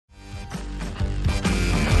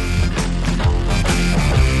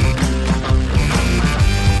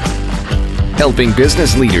helping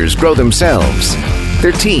business leaders grow themselves,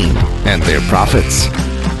 their team, and their profits.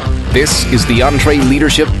 This is the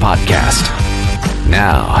EntreLeadership Podcast.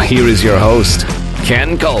 Now, here is your host,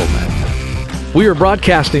 Ken Coleman. We are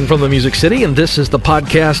broadcasting from the Music City, and this is the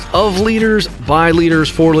podcast of leaders, by leaders,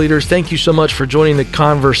 for leaders. Thank you so much for joining the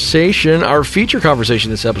conversation. Our feature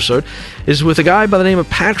conversation this episode is with a guy by the name of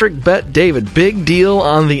Patrick Bet-David. Big deal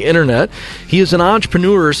on the internet. He is an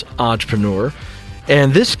entrepreneur's entrepreneur,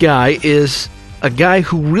 and this guy is a guy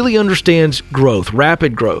who really understands growth,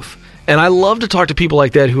 rapid growth. And I love to talk to people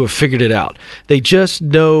like that who have figured it out. They just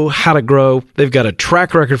know how to grow. They've got a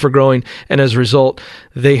track record for growing. And as a result,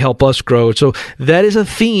 they help us grow. So that is a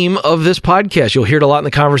theme of this podcast. You'll hear it a lot in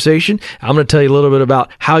the conversation. I'm going to tell you a little bit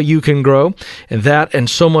about how you can grow and that and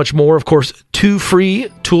so much more. Of course, 2 free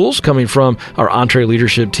tools coming from our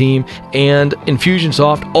EntreLeadership team and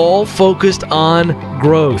Infusionsoft, all focused on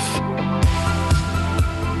growth.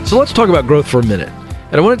 So let's talk about growth for a minute.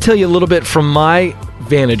 And I want to tell you a little bit from my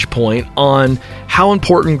vantage point on how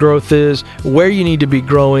important growth is, where you need to be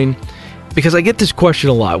growing, because I get this question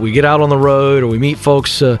a lot. We get out on the road or we meet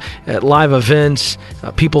folks at live events.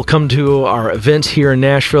 People come to our events here in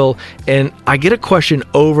Nashville, and I get a question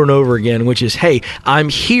over and over again, which is, hey, I'm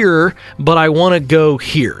here, but I want to go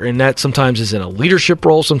here. And that sometimes is in a leadership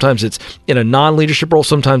role. Sometimes it's in a non-leadership role.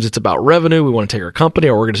 Sometimes it's about revenue. We want to take our company,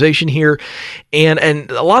 our organization here. And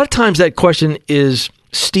a lot of times that question is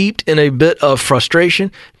steeped in a bit of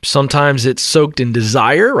frustration. Sometimes it's soaked in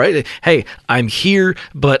desire, right? Hey, I'm here,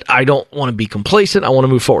 but I don't want to be complacent. I want to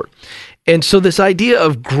move forward. And so this idea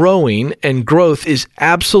of growing and growth is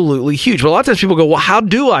absolutely huge. But a lot of times people go, well, how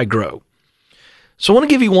do I grow? So I want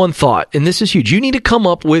to give you one thought, and this is huge. You need to come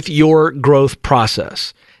up with your growth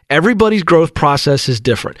process. Everybody's growth process is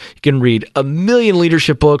different. You can read 1 million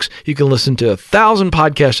leadership books. You can listen to 1,000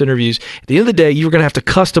 podcast interviews. At the end of the day, you're going to have to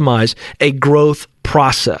customize a growth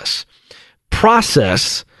process.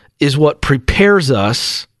 Process is what prepares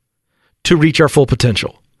us to reach our full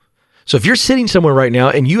potential. So if you're sitting somewhere right now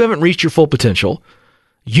and you haven't reached your full potential,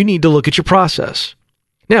 you need to look at your process.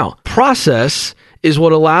 Now, process is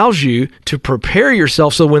what allows you to prepare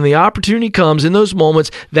yourself so when the opportunity comes in those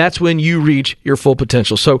moments, that's when you reach your full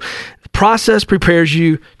potential. So the process prepares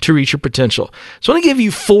you to reach your potential. So I'm going to give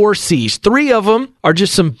you 4 C's. 3 of them are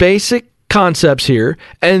just some basic concepts here,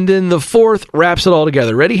 and then the 4th wraps it all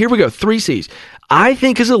together. Ready? Here we go. 3 C's. I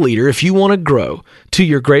think as a leader, if you want to grow to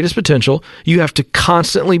your greatest potential, you have to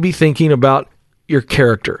constantly be thinking about your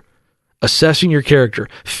character. Assessing your character,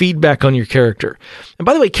 feedback on your character. And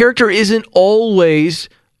by the way, character isn't always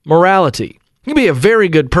morality. You can be a very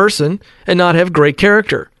good person and not have great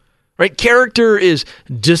character, right? Character is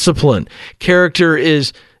discipline. Character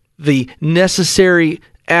is the necessary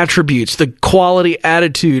attributes, the quality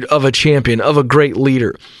attitude of a champion, of a great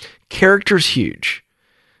leader. Character's huge.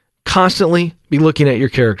 Constantly be looking at your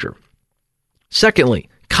character. Secondly,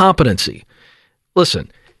 competency.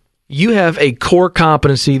 Listen, you have a core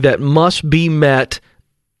competency that must be met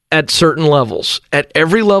at certain levels. At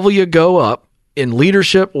every level you go up in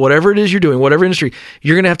leadership, whatever it is you're doing, whatever industry,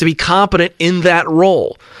 you're going to have to be competent in that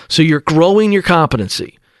role. So you're growing your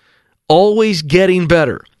competency, always getting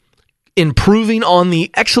better, improving on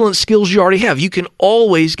the excellent skills you already have. You can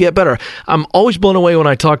always get better. I'm always blown away when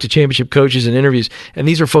I talk to championship coaches in interviews, and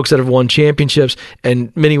these are folks that have won championships,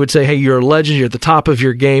 and many would say, hey, you're a legend, you're at the top of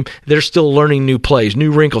your game. They're still learning new plays,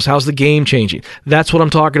 new wrinkles. How's the game changing? That's what I'm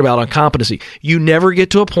talking about on competency. You never get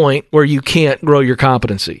to a point where you can't grow your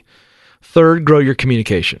competency. 3rd, grow your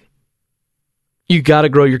communication. You got to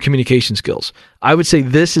grow your communication skills. I would say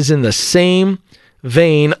this is in the same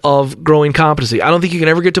vein of growing competency. I don't think you can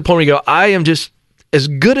ever get to a point where you go, I am just as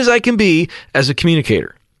good as I can be as a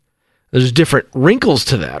communicator. There's different wrinkles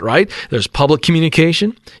to that, right? There's public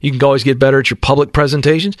communication. You can always get better at your public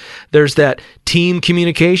presentations. There's that team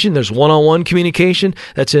communication. There's one-on-one communication.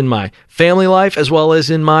 That's in my family life as well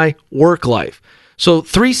as in my work life. So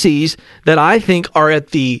 3 C's that I think are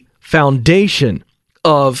at the foundation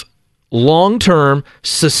of long-term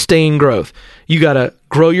sustained growth. You got to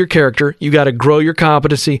grow your character. You got to grow your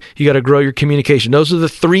competency. You got to grow your communication. Those are the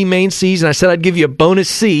 3 main C's. And I said I'd give you a bonus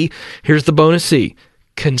C. Here's the bonus C: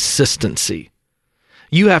 consistency.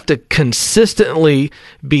 You have to consistently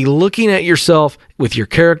be looking at yourself with your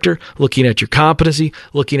character, looking at your competency,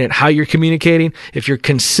 looking at how you're communicating. If you're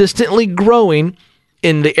consistently growing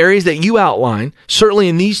in the areas that you outline, certainly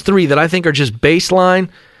in these 3 that I think are just baseline,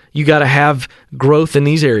 you got to have growth in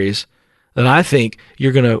these areas. Then I think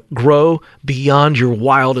you're going to grow beyond your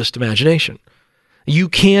wildest imagination. You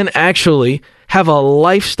can actually have a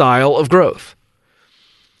lifestyle of growth.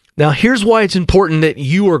 Now, here's why it's important that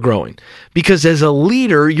you are growing. Because as a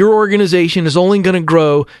leader, your organization is only going to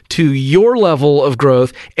grow to your level of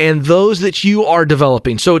growth and those that you are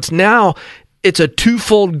developing. So it's a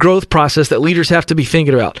twofold growth process that leaders have to be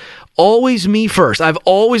thinking about. Always me first. I've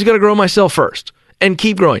always got to grow myself first and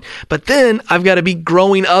keep growing. But then I've got to be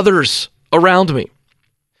growing others around me.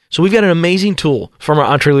 So we've got an amazing tool from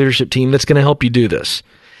our EntreLeadership team that's going to help you do this.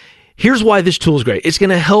 Here's why this tool is great. It's going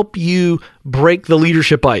to help you break the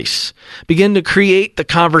leadership ice. Begin to create the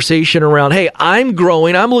conversation around, hey, I'm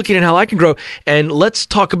growing. I'm looking at how I can grow. And let's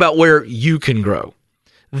talk about where you can grow.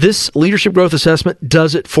 This leadership growth assessment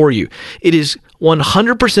does it for you. It is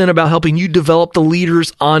 100% about helping you develop the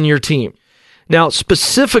leaders on your team. Now,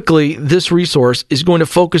 specifically, this resource is going to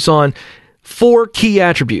focus on 4 key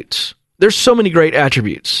attributes. There's so many great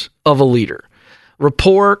attributes of a leader.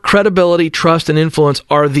 Rapport, credibility, trust, and influence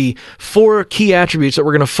are the 4 key attributes that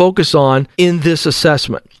we're going to focus on in this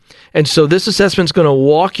assessment. And so this assessment is going to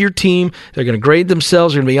walk your team. They're going to grade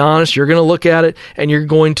themselves. They're going to be honest. You're going to look at it, and you're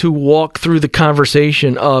going to walk through the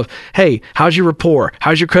conversation of, hey, how's your rapport?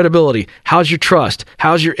 How's your credibility? How's your trust?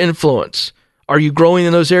 How's your influence? Are you growing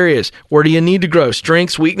in those areas? Where do you need to grow?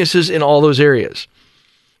 Strengths, weaknesses in all those areas.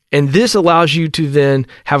 And this allows you to then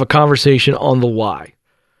have a conversation on the why.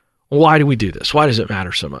 Why do we do this? Why does it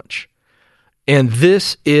matter so much? And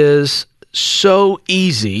this is so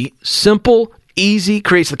easy, simple, easy,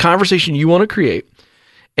 creates the conversation you want to create,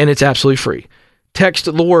 and it's absolutely free. Text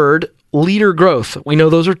the word leader growth. We know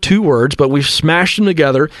those are 2 words, but we've smashed them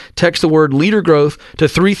together. Text the word leader growth to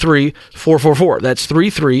 33444. That's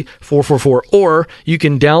 33444. Or you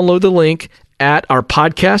can download the link at our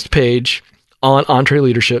podcast page on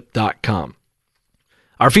EntreLeadership.com.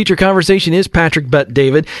 Our feature conversation is Patrick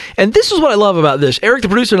Bet-David, and this is what I love about this. Eric, the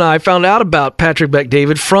producer, and I found out about Patrick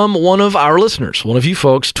Bet-David from one of our listeners. One of you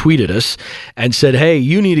folks tweeted us and said, hey,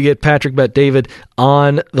 you need to get Patrick Bet-David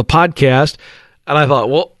on the podcast. And I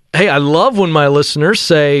thought, well, hey, I love when my listeners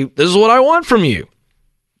say, this is what I want from you.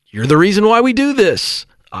 You're the reason why we do this.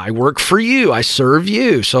 I work for you. I serve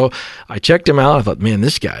you. So I checked him out. I thought, man,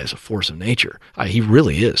 this guy is a force of nature. He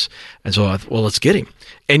really is. And so I thought, well, let's get him.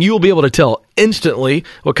 And you will be able to tell instantly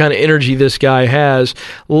what kind of energy this guy has.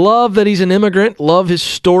 Love that he's an immigrant. Love his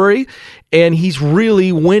story. And he's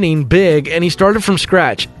really winning big. And he started from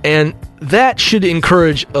scratch. And that should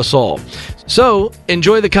encourage us all. So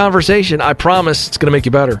enjoy the conversation. I promise it's going to make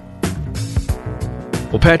you better.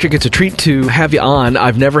 Well, Patrick, it's a treat to have you on.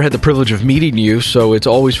 I've never had the privilege of meeting you, so it's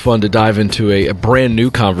always fun to dive into a brand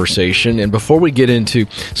new conversation. And before we get into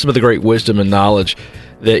some of the great wisdom and knowledge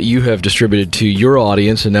that you have distributed to your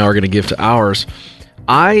audience and now are going to give to ours,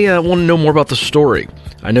 I want to know more about the story.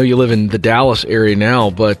 I know you live in the Dallas area now,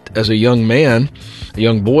 but as a young man, a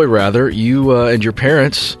young boy rather, you and your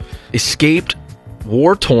parents escaped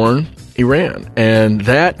war-torn Iran. And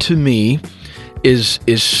that, to me, is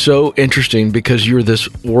so interesting because you're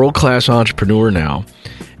this world-class entrepreneur now.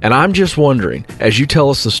 And I'm just wondering, as you tell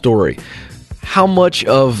us the story, how much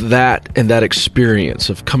of that and that experience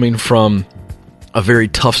of coming from a very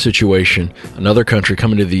tough situation, another country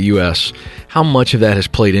coming to the U.S., how much of that has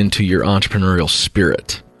played into your entrepreneurial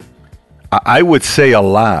spirit? I would say a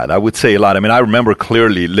lot. I mean, I remember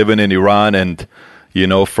clearly living in Iran and, you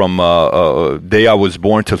know, from day I was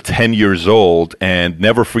born till 10 years old, and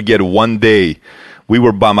never forget one day we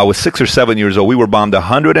were bombed. I was 6 or 7 years old. We were bombed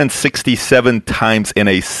 167 times in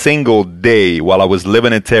a single day while I was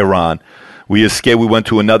living in Tehran. We escaped. We went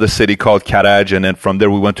to another city called Karaj, and then from there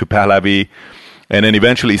we went to Pahlavi. And then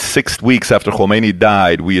eventually 6 weeks after Khomeini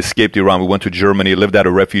died, we escaped Iran. We went to Germany, lived at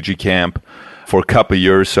a refugee camp for a couple of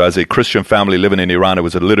years. So as a Christian family living in Iran, it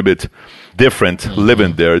was a little bit different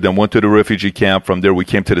living there. Then went to the refugee camp. From there, we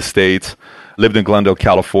came to the States, lived in Glendale,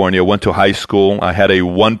 California, went to high school. I had a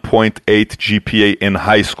 1.8 GPA in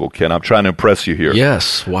high school, Ken. I'm trying to impress you here.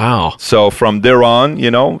 Yes, wow. So from there on,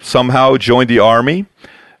 you know, somehow joined the Army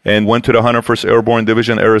and went to the 101st Airborne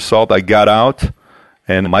Division Air Assault. I got out,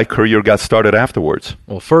 and my career got started afterwards.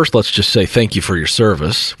 Well, first, let's just say thank you for your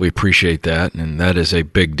service. We appreciate that, and that is a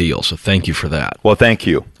big deal, so thank you for that. Well, thank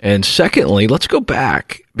you. And secondly, let's go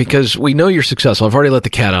back, because we know you're successful. I've already let the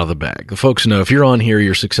cat out of the bag. The folks know if you're on here,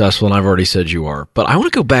 you're successful, and I've already said you are. But I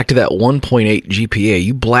want to go back to that 1.8 GPA.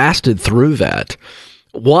 You blasted through that.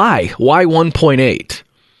 Why? Why 1.8?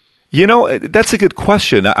 You know, that's a good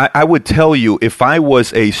question. I would tell you, if I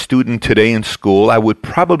was a student today in school, I would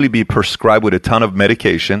probably be prescribed with a ton of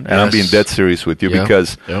medication. And I'm being dead serious with you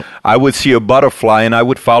because I would see a butterfly and I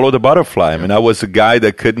would follow the butterfly. I mean, I was a guy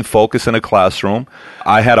that couldn't focus in a classroom.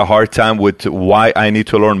 I had a hard time with why I need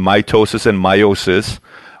to learn mitosis and meiosis.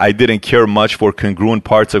 I didn't care much for congruent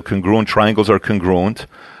parts of congruent triangles are congruent.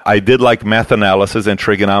 I did like math analysis and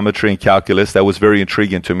trigonometry and calculus. That was very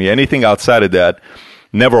intriguing to me. Anything outside of that,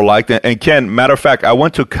 never liked it. And Ken, matter of fact, I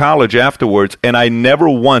went to college afterwards, and I've never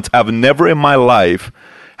in my life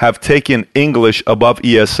have taken English above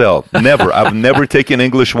ESL. Never. I've never taken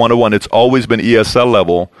English 101. It's always been ESL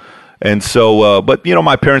level. And so, but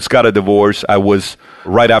my parents got a divorce. I was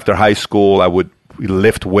right after high school. I would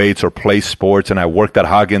lift weights or play sports, and I worked at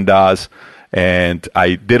Haagen-Dazs. And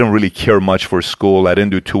I didn't really care much for school. I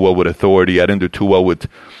didn't do too well with authority. I didn't do too well with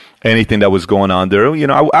anything that was going on there.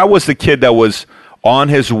 I was the kid that was on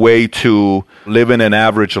his way to living an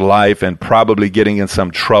average life and probably getting in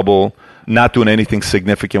some trouble, not doing anything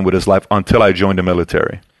significant with his life until I joined the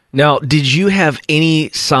military. Now, did you have any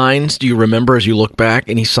signs, do you remember as you look back,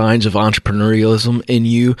 any signs of entrepreneurialism in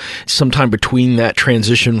you sometime between that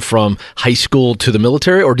transition from high school to the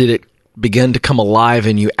military, or did it begin to come alive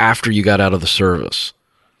in you after you got out of the service?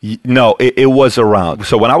 No, it was around.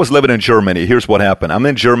 So when I was living in Germany, here's what happened. I'm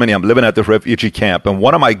in Germany. I'm living at the refugee camp, and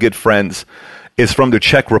one of my good friends is from the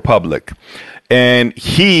Czech Republic. And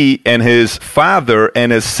he and his father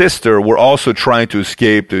and his sister were also trying to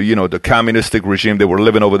escape the communistic regime. They were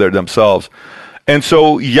living over there themselves. And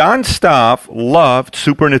so Jan Staff loved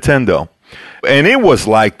Super Nintendo. And it was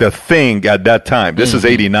like the thing at that time. This is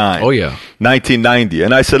 89. Oh, yeah. 1990.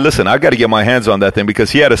 And I said, listen, I got to get my hands on that thing,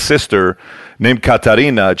 because he had a sister named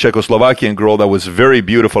Katarina, a Czechoslovakian girl that was very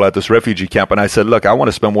beautiful at this refugee camp. And I said, look, I want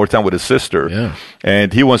to spend more time with his sister. Yeah.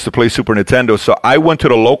 And he wants to play Super Nintendo. So I went to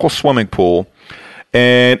the local swimming pool.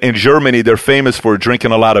 And in Germany, they're famous for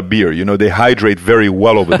drinking a lot of beer. They hydrate very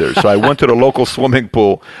well over there. So I went to the local swimming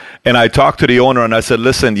pool, and I talked to the owner, and I said,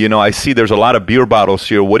 listen, I see there's a lot of beer bottles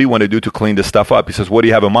here. What do you want to do to clean this stuff up? He says, what do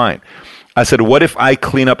you have in mind? I said, what if I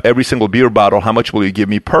clean up every single beer bottle? How much will you give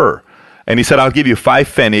me per? And he said, I'll give you 5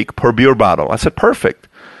 pfennig per beer bottle. I said, perfect.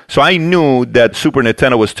 So I knew that Super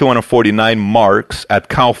Nintendo was 249 marks at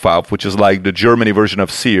Kaufhof, which is like the Germany version of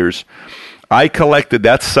Sears. I collected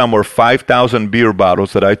that summer 5,000 beer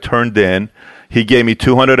bottles that I turned in. He gave me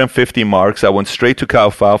 250 marks. I went straight to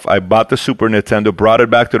Kaufhof. I bought the Super Nintendo, brought it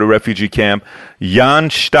back to the refugee camp. Jan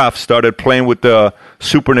Staff started playing with the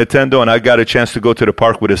Super Nintendo, and I got a chance to go to the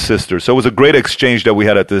park with his sister. So it was a great exchange that we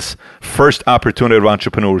had at this first opportunity of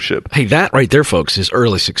entrepreneurship. Hey, that right there, folks, is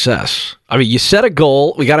early success. I mean, you set a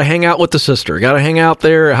goal. We got to hang out with the sister. Got to hang out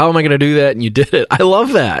there. How am I going to do that? And you did it. I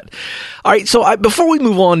love that. All right. So before we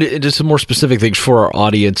move on to some more specific things for our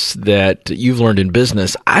audience that you've learned in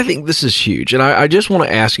business, I think this is huge. And I just want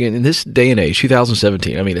to ask you, in this day and age,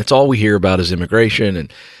 2017, I mean, it's all we hear about is immigration,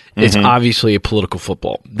 and it's obviously a political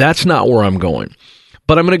football. That's not where I'm going.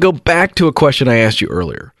 But I'm going to go back to a question I asked you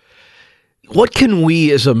earlier. What can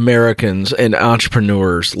we as Americans and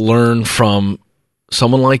entrepreneurs learn from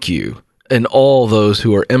someone like you and all those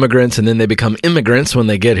who are immigrants and then they become immigrants when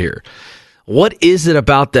they get here? What is it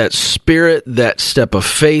about that spirit, that step of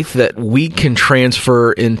faith that we can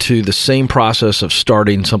transfer into the same process of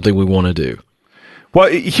starting something we want to do? Well,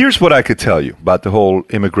 here's what I could tell you about the whole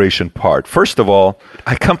immigration part. First of all,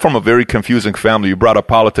 I come from a very confusing family. You brought up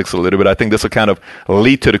politics a little bit. I think this will kind of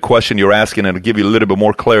lead to the question you're asking and give you a little bit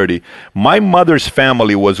more clarity. My mother's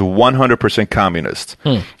family was 100% communist,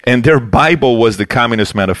 and their Bible was the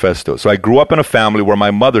Communist Manifesto. So I grew up in a family where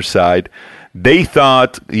my mother's side, they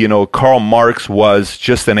thought, Karl Marx was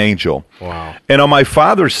just an angel. Wow. And on my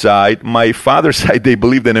father's side, they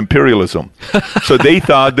believed in imperialism. So they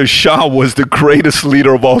thought the Shah was the greatest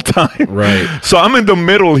leader of all time. Right. So I'm in the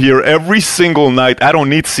middle here every single night. I don't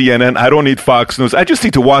need CNN. I don't need Fox News. I just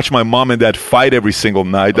need to watch my mom and dad fight every single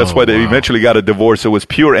night. That's why they eventually got a divorce. It was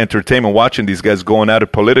pure entertainment watching these guys going at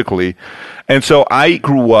it politically. And so I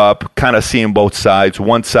grew up kind of seeing both sides.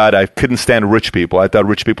 One side, I couldn't stand rich people. I thought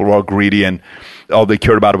rich people were all greedy and all they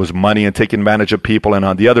cared about was money and taking advantage of people. And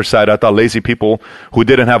on the other side, I thought lazy people who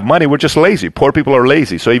didn't have money were just lazy. Poor people are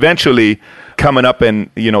lazy. So eventually, coming up and,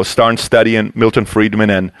 starting studying Milton Friedman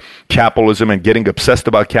and capitalism and getting obsessed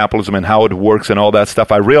about capitalism and how it works and all that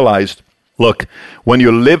stuff, I realized, look, when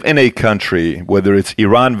you live in a country, whether it's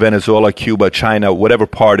Iran, Venezuela, Cuba, China, whatever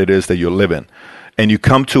part it is that you live in, and you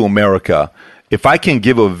come to America, if I can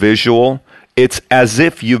give a visual, it's as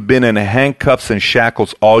if you've been in handcuffs and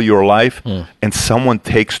shackles all your life, and someone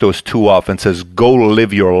takes those two off and says, go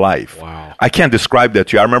live your life. Wow. I can't describe that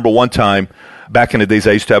to you. I remember one time, back in the days,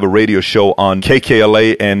 I used to have a radio show on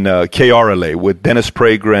KKLA and KRLA with Dennis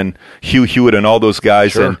Prager and Hugh Hewitt and all those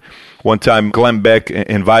guys. Sure. And one time, Glenn Beck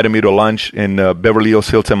invited me to lunch in Beverly Hills,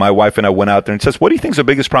 Hilton. My wife and I went out there and says, what do you think is the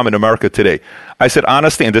biggest problem in America today? I said,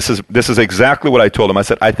 honestly, and this is exactly what I told him. I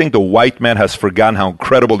said, I think the white man has forgotten how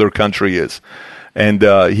incredible their country is. And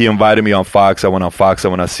he invited me on Fox. I went on Fox. I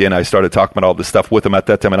went on CNN. I started talking about all this stuff with him at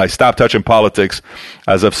that time. And I stopped touching politics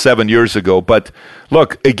as of 7 years ago. But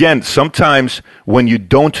look, again, sometimes when you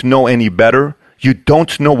don't know any better, you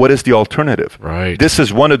don't know what is the alternative. Right. This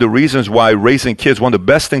is one of the reasons why raising kids, one of the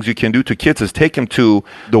best things you can do to kids is take them to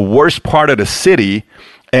the worst part of the city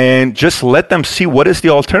and just let them see what is the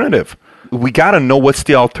alternative. We got to know what's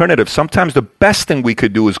the alternative. Sometimes the best thing we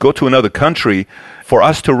could do is go to another country for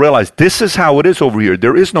us to realize this is how it is over here.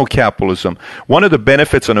 There is no capitalism. One of the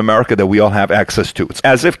benefits in America that we all have access to, it's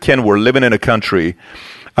as if, Ken, we're living in a country,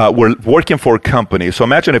 we're working for a company. So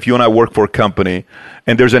imagine if you and I work for a company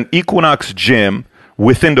and there's an Equinox gym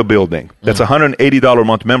within the building. That's a $180 a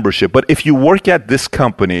month membership. But if you work at this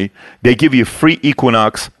company, they give you free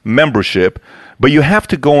Equinox membership. But you have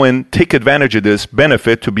to go and take advantage of this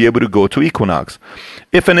benefit to be able to go to Equinox.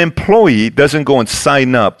 If an employee doesn't go and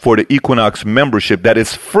sign up for the Equinox membership that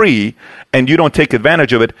is free and you don't take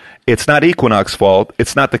advantage of it, it's not Equinox's fault.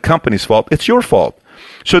 It's not the company's fault. It's your fault.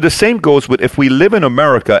 So the same goes with if we live in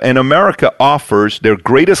America and America offers their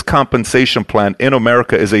greatest compensation plan in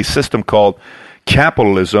America is a system called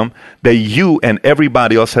capitalism that you and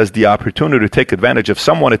everybody else has the opportunity to take advantage of.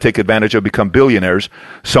 Some want to take advantage of, become billionaires.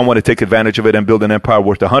 Some want to take advantage of it and build an empire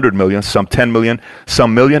worth $100 million, some $10 million,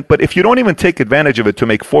 some million. But if you don't even take advantage of it to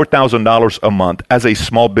make $4,000 a month as a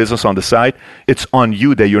small business on the side, it's on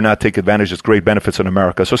you that you're not taking advantage of its great benefits in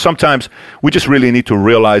America. So sometimes we just really need to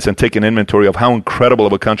realize and take an inventory of how incredible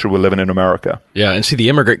of a country we're living in America. Yeah, and see, the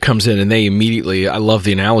immigrant comes in and they immediately, I love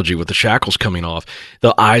the analogy with the shackles coming off,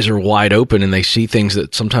 the eyes are wide open and they see things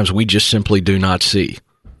that sometimes we just simply do not see.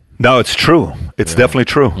 No, it's true. It's definitely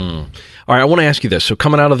true. All right, I want to ask you this. So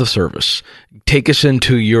coming out of the service, take us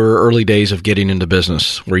into your early days of getting into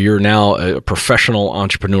business, where you're now a professional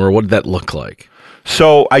entrepreneur. What did that look like?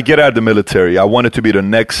 So I get out of the military. I wanted to be the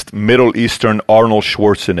next Middle Eastern Arnold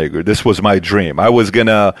Schwarzenegger. This was my dream. I was going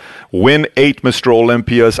to win 8 Mr.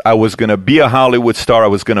 Olympias. I was going to be a Hollywood star. I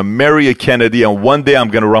was going to marry a Kennedy. And one day I'm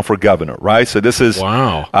going to run for governor, right? So this is,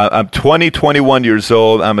 wow. I'm 21 years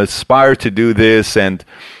old. I'm aspired to do this. And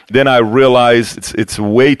then I realized it's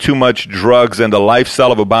way too much drugs and the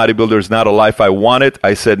lifestyle of a bodybuilder is not a life I wanted.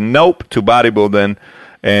 I said nope to bodybuilding.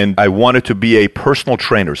 And I wanted to be a personal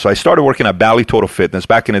trainer. So I started working at Bally Total Fitness.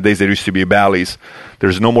 Back in the days, there used to be Bally's.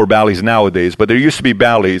 There's no more Bally's nowadays, but there used to be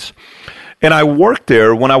Bally's. And I worked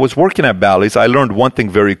there. When I was working at Bally's, I learned one thing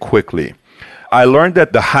very quickly. I learned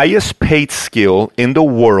that the highest paid skill in the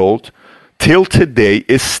world till today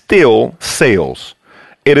is still sales.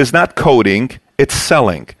 It is not coding, it's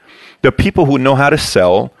selling. The people who know how to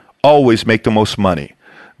sell always make the most money.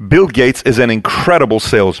 Bill Gates is an incredible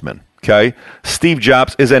salesman. Okay, Steve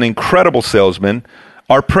Jobs is an incredible salesman.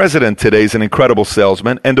 Our president today is an incredible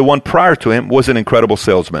salesman, and the one prior to him was an incredible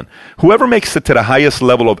salesman. Whoever makes it to the highest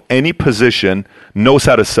level of any position knows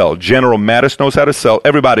how to sell. General Mattis knows how to sell.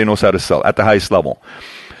 Everybody knows how to sell at the highest level.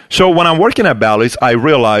 So when I'm working at Bally's, I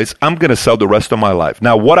realize I'm going to sell the rest of my life.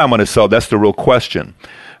 Now, what I'm going to sell, that's the real question.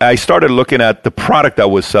 I started looking at the product I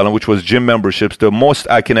was selling, which was gym memberships. The most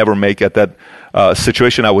I can ever make at that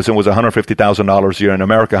situation I was in was $150,000 a year. In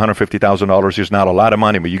America, $150,000 a year is not a lot of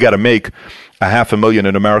money, but you got to make $500,000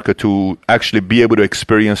 in America to actually be able to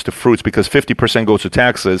experience the fruits, because 50% goes to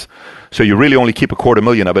taxes. So you really only keep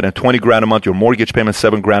 $250,000 of it, and $20,000 a month, your mortgage payment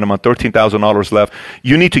 $7,000 a month, $13,000 left.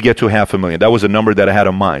 You need to get to $500,000. That was a number that I had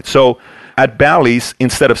in mind. So at Bally's,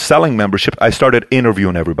 instead of selling membership, I started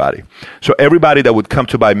interviewing everybody. So everybody that would come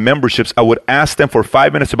to buy memberships, I would ask them for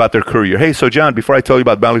 5 minutes about their career. Hey, so John, before I tell you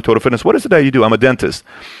about Bally Total Fitness, what is it that you do? I'm a dentist.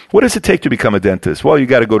 What does it take to become a dentist? Well, you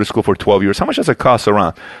got to go to school for 12 years. How much does it cost?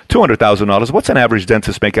 Around $200,000. What's an average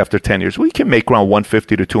dentist make after 10 years? Well, you can make around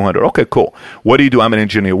 $150,000 to $200,000. Okay, cool. What do you do? I'm an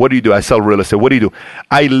engineer. What do you do? I sell real estate. What do you do?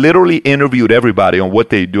 I literally interviewed everybody on what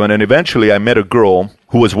they do. And then eventually I met a girl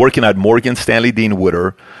who was working at Morgan Stanley Dean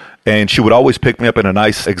Witter. And she would always pick me up in a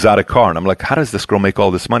nice exotic car. And I'm like, how does this girl make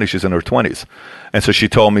all this money? She's in her 20s. And so she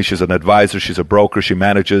told me she's an advisor, she's a broker, she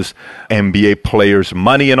manages NBA players'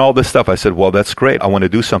 money and all this stuff. I said, well, that's great. I want to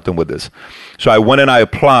do something with this. So I went and I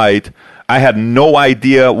applied. I had no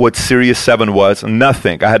idea what Sirius 7 was,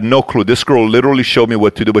 nothing. I had no clue. This girl literally showed me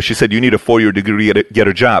what to do, but she said, you need a 4-year degree to get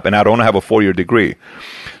a job. And I don't have a 4-year degree.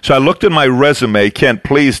 So I looked at my resume. Ken,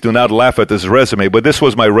 please do not laugh at this resume, but this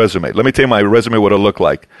was my resume. Let me tell you my resume, what it looked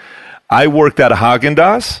like. I worked at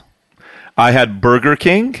Haagen-Dazs, I had Burger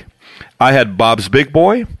King, I had Bob's Big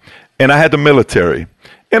Boy, and I had the military,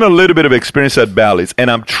 and a little bit of experience at Bally's,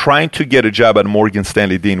 and I'm trying to get a job at Morgan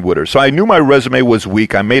Stanley Dean Witter. So I knew my resume was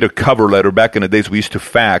weak. I made a cover letter. Back in the days we used to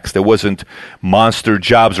fax. There wasn't Monster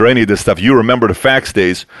Jobs or any of this stuff. You remember the fax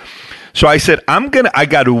days. So I said, I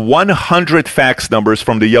got 100 fax numbers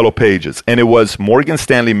from the Yellow Pages. And it was Morgan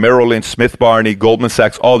Stanley, Merrill Lynch, Smith Barney, Goldman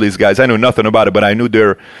Sachs, all these guys. I knew nothing about it, but I knew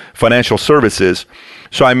their financial services.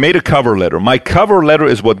 So I made a cover letter. My cover letter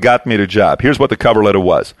is what got me the job. Here's what the cover letter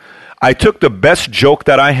was. I took the best joke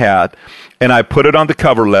that I had and I put it on the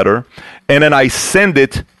cover letter, and then I send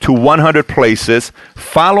it to 100 places.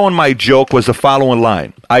 Following my joke was the following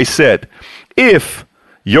line. I said, if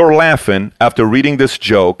you're laughing after reading this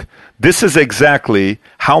joke, this is exactly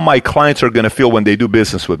how my clients are going to feel when they do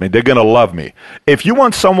business with me. They're going to love me. If you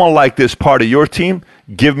want someone like this part of your team,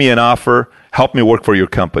 give me an offer. Help me work for your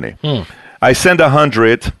company. I sent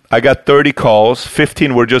 100. I got 30 calls.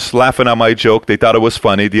 15 were just laughing at my joke. They thought it was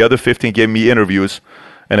funny. The other 15 gave me interviews.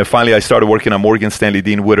 And then finally, I started working on Morgan Stanley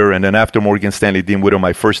Dean Witter. And then after Morgan Stanley Dean Witter,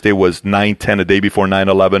 my first day was 9/10, a day before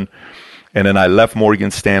 9/11. And then I left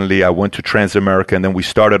Morgan Stanley. I went to Transamerica. And then we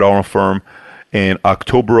started our own firm in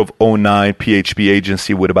October of 2009, PHP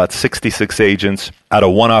agency with about 66 agents out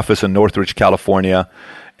of one office in Northridge, California.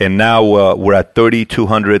 And now we're at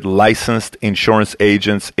 3,200 licensed insurance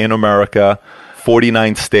agents in America,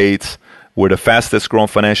 49 states. We're the fastest growing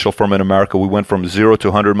financial firm in America. We went from $0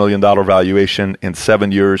 to $100 million valuation in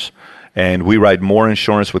 7 years. And we write more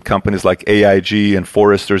insurance with companies like AIG and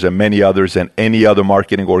Foresters and many others than any other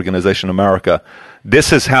marketing organization in America.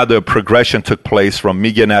 This is how the progression took place from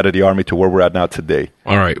me getting out of the Army to where we're at now today.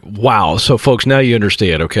 All right. Wow. So, folks, now you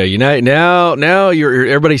understand, okay? Now you're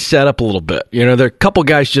everybody's set up a little bit. There are a couple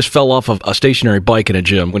guys just fell off of a stationary bike in a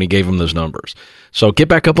gym when he gave them those numbers. So get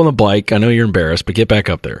back up on the bike. I know you're embarrassed, but get back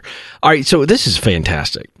up there. All right. So this is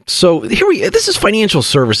fantastic. So this is financial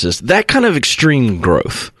services, that kind of extreme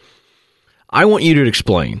growth. I want you to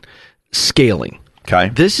explain scaling. Okay.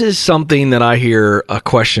 This is something that I hear a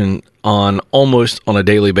question on almost on a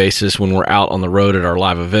daily basis when we're out on the road at our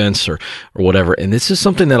live events or whatever. And this is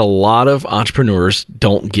something that a lot of entrepreneurs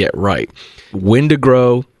don't get right. When to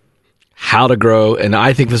grow, how to grow, and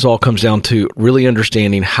I think this all comes down to really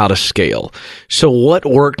understanding how to scale. So what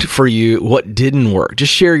worked for you? What didn't work?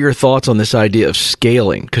 Just share your thoughts on this idea of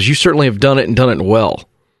scaling, because you certainly have done it and done it well.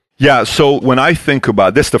 Yeah, so when I think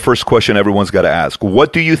about this, the first question everyone's got to ask.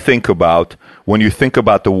 What do you think about when you think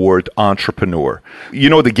about the word entrepreneur?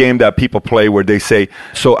 You know the game that people play where they say,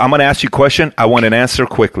 so I'm going to ask you a question, I want an answer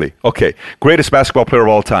quickly. Okay, greatest basketball player of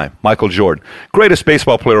all time, Michael Jordan. Greatest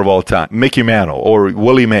baseball player of all time, Mickey Mantle or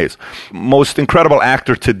Willie Mays. Most incredible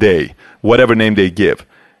actor today, whatever name they give.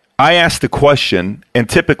 I ask the question, and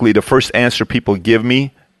typically the first answer people give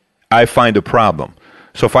me, I find a problem.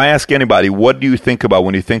 So if I ask anybody, what do you think about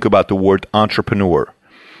when you think about the word entrepreneur?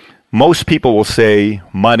 Most people will say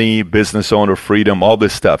money, business owner, freedom, all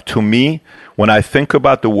this stuff. To me, when I think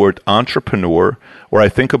about the word entrepreneur or I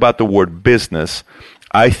think about the word business,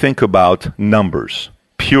 I think about numbers,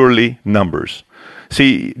 purely numbers.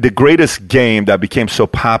 See, the greatest game that became so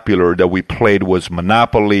popular that we played was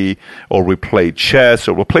Monopoly, or we played chess,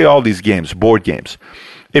 or we play all these games, board games.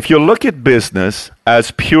 If you look at business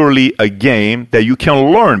as purely a game that you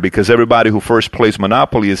can learn, because everybody who first plays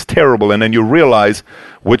Monopoly is terrible, and then you realize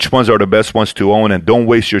which ones are the best ones to own, and don't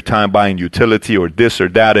waste your time buying utility or this or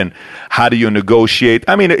that, and how do you negotiate?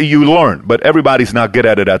 I mean, you learn, but everybody's not good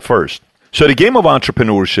at it at first. So the game of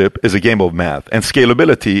entrepreneurship is a game of math, and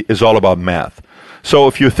scalability is all about math. So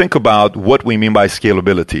if you think about what we mean by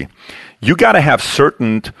scalability, you got to have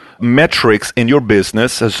certain metrics in your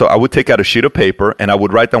business. So I would take out a sheet of paper and I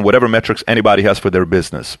would write down whatever metrics anybody has for their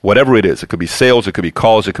business, whatever it is. It could be sales, it could be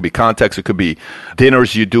calls, it could be contacts, it could be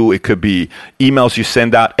dinners you do, it could be emails you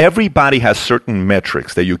send out. Everybody has certain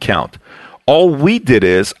metrics that you count. All we did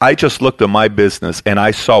is I just looked at my business and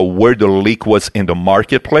I saw where the leak was in the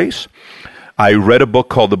marketplace. I read a book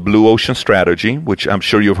called The Blue Ocean Strategy, which I'm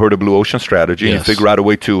sure you've heard of Blue Ocean Strategy, yes. And figure out a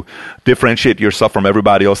way to differentiate yourself from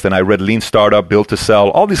everybody else. Then I read Lean Startup, Built to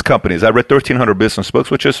Sell, all these companies. I read 1,300 business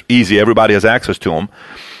books, which is easy. Everybody has access to them.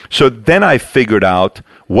 So then I figured out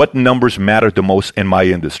what numbers matter the most in my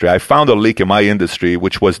industry. I found a leak in my industry,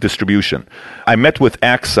 which was distribution. I met with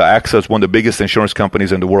AXA. AXA is one of the biggest insurance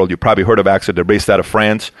companies in the world. You probably heard of AXA. They're based out of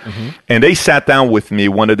France. Mm-hmm. And they sat down with me,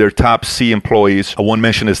 one of their top C employees. I won't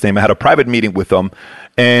mention his name. I had a private meeting with them.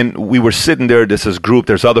 And we were sitting there. This is group.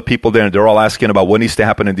 There's other people there. And they're all asking about what needs to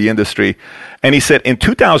happen in the industry. And he said, in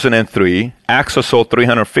 2003, AXA sold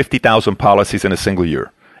 350,000 policies in a single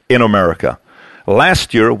year in America.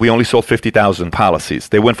 Last year, we only sold 50,000 policies.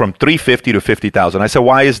 They went from 350 to 50,000. I said,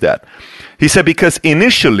 why is that? He said, because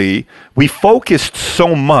initially, we focused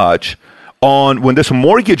so much when this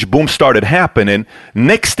mortgage boom started happening,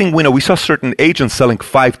 next thing we know, we saw certain agents selling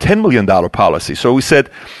 $5-10 million policies. So we said,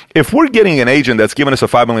 if we're getting an agent that's giving us a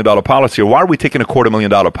 $5 million policy, why are we taking a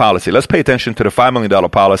 $250,000 policy? Let's pay attention to the $5 million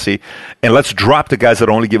policy, and let's drop the guys that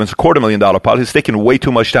are only giving us a $250,000 policy. It's taking way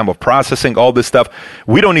too much time of processing all this stuff.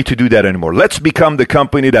 We don't need to do that anymore. Let's become the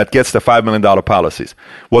company that gets the $5 million policies.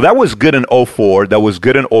 Well, that was good in 04. That was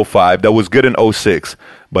good in 05. That was good in 06.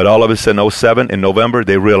 But all of a sudden, 07, in November,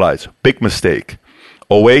 they realized, big mistake.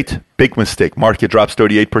 08, big mistake. Market drops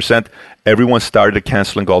 38%. Everyone started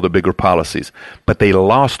canceling all the bigger policies. But they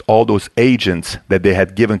lost all those agents that they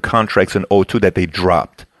had given contracts in 02 that they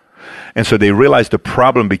dropped. And so they realized the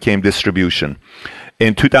problem became distribution.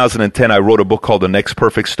 In 2010, I wrote a book called The Next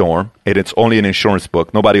Perfect Storm, and it's only an insurance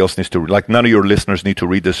book. Nobody else needs to read. Like, none of your listeners need to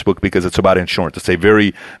read this book because it's about insurance. It's a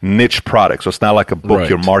very niche product, so it's not like a book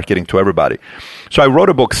you're marketing to everybody. So I wrote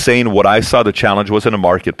a book saying what I saw the challenge was in the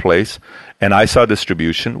marketplace, and I saw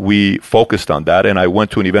distribution. We focused on that, and I went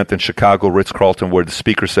to an event in Chicago, Ritz-Carlton, where the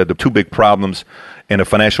speaker said the two big problems in the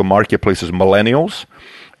financial marketplace is millennials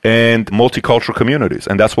and multicultural communities.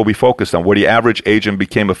 And that's what we focused on. Where the average agent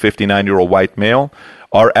became a 59-year-old white male,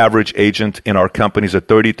 our average agent in our company is a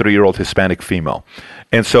 33-year-old Hispanic female.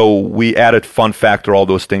 And so we added fun factor, all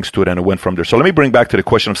those things to it, and it went from there. So let me bring back to the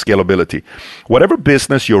question of scalability. Whatever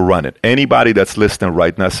business you're running, anybody that's listening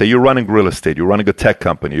right now, say you're running real estate, you're running a tech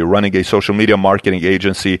company, you're running a social media marketing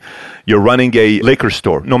agency, you're running a liquor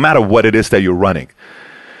store, no matter what it is that you're running,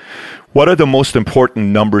 what are the most important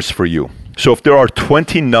numbers for you? So if there are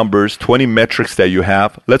 20 numbers, 20 metrics that you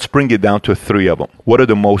have, let's bring it down to 3 of them. What are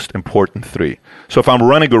the most important 3? So if I'm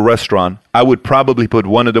running a restaurant, I would probably put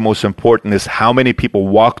one of the most important is how many people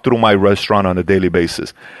walk through my restaurant on a daily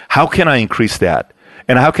basis. How can I increase that?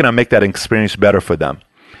 And how can I make that experience better for them?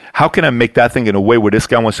 How can I make that thing in a way where this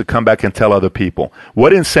guy wants to come back and tell other people?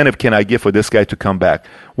 What incentive can I give for this guy to come back?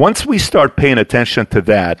 Once we start paying attention to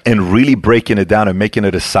that and really breaking it down and making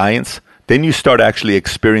it a science, then you start actually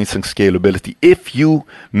experiencing scalability if you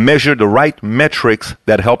measure the right metrics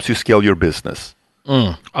that helps you scale your business.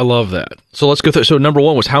 I love that. So let's go through. So number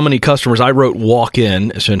 1 was how many customers. I wrote walk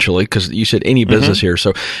in, essentially, because you said any business here.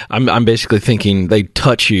 So I'm basically thinking they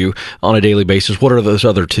touch you on a daily basis. What are those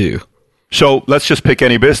other 2? So let's just pick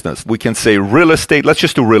any business. We can say real estate. Let's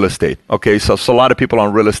just do real estate. Okay, so a lot of people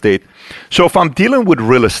on real estate. So if I'm dealing with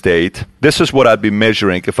real estate, this is what I'd be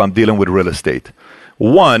measuring if I'm dealing with real estate.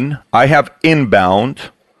 1, I have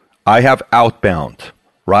inbound, I have outbound,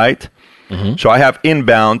 right? So I have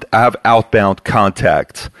inbound, I have outbound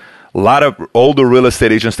contacts. A lot of older real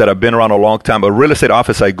estate agents that have been around a long time, a real estate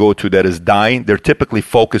office I go to that is dying, they're typically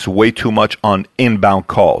focused way too much on inbound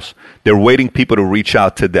calls. They're waiting people to reach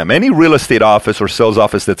out to them. Any real estate office or sales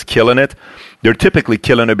office that's killing it, they're typically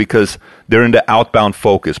killing it because they're in the outbound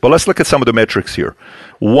focus. But let's look at some of the metrics here.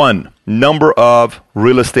 1, number of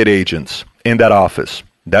real estate agents in that office.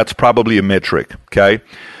 That's probably a metric, okay?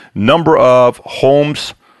 Number of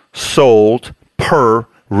homes sold per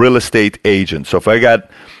real estate agent. So if I got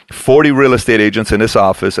 40 real estate agents in this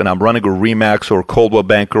office and I'm running a RE/MAX or Coldwell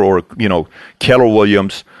Banker or, Keller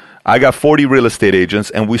Williams, I got 40 real estate agents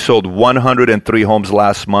and we sold 103 homes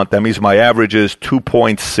last month. That means my average is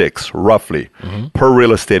 2.6 roughly per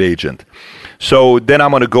real estate agent. So then I'm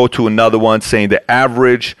going to go to another one saying the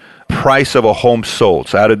average price of a home sold.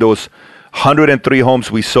 So out of those 103 homes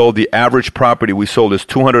we sold, the average property we sold is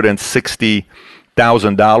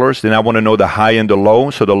 $260,000. Then I want to know the high and the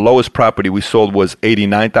low. So the lowest property we sold was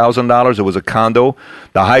 $89,000. It was a condo.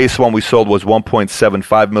 The highest one we sold was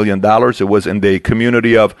 $1.75 million. It was in the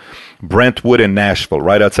community of Brentwood in Nashville,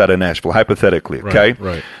 right outside of Nashville, hypothetically. Okay?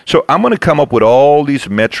 Right. So I'm going to come up with all these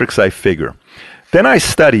metrics I figure. Then I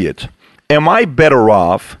study it. Am I better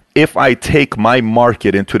off if I take my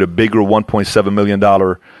market into the bigger $1.7 million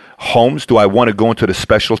homes? Do I want to go into the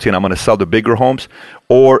specialty and I'm going to sell the bigger homes?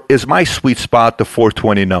 Or is my sweet spot the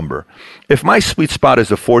 420 number? If my sweet spot is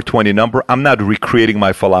the 420 number, I'm not recreating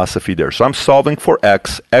my philosophy there. So I'm solving for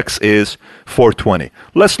X. X is 420.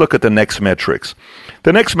 Let's look at the next metrics.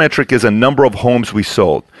 The next metric is a number of homes we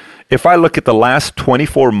sold. If I look at the last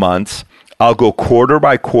 24 months, I'll go quarter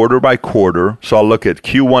by quarter by quarter. So I'll look at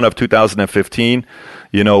Q1 of 2015.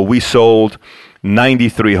 We sold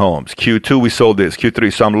 93 homes. Q2, we sold this.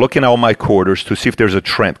 Q3. So I'm looking at all my quarters to see if there's a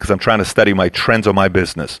trend because I'm trying to study my trends of my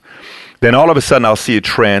business. Then all of a sudden I'll see a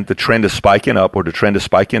trend. The trend is spiking up or the trend is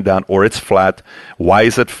spiking down or it's flat. Why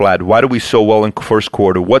is it flat? Why do we so well in first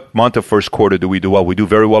quarter? What month of first quarter do we do well? We do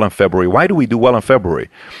very well in February. Why do we do well in February?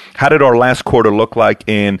 How did our last quarter look like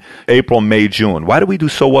in April, May, June? Why do we do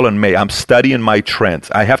so well in May? I'm studying my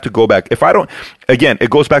trends. I have to go back. If I don't, again,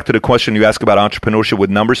 it goes back to the question you ask about entrepreneurship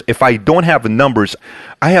with numbers. If I don't have numbers,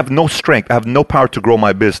 I have no strength. I have no power to grow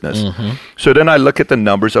my business. So then I look at the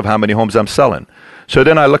numbers of how many homes I'm selling. So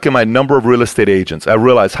then I look at my number of real estate agents. I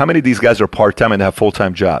realize how many of these guys are part-time and have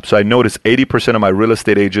full-time jobs. So I notice 80% of my real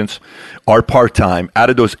estate agents are part-time. Out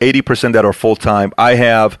of those 80% that are full-time, I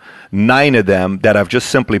have 9 of them that have just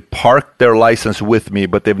simply parked their license with me,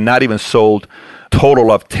 but they've not even sold total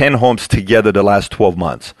of 10 homes together the last 12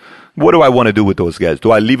 months. What do I want to do with those guys?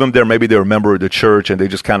 Do I leave them there? Maybe they're a member of the church and they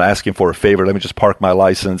just kind of asking for a favor. Let me just park my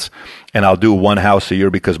license and I'll do 1 house a year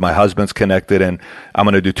because my husband's connected and I'm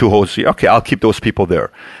going to do 2 houses a year. Okay, I'll keep those people there.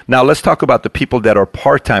 Now let's talk about the people that are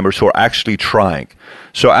part-timers who are actually trying.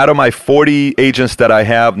 So out of my 40 agents that I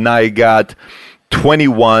have, now I got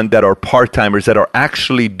 21 that are part-timers that are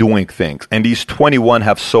actually doing things. And these 21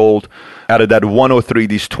 have sold, out of that 103,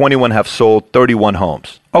 these 21 have sold 31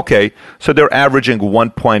 homes. Okay, so they're averaging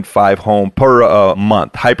 1.5 home per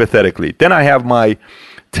month, hypothetically. Then I have my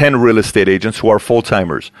 10 real estate agents who are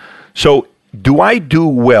full-timers. So do I do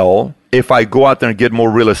well if I go out there and get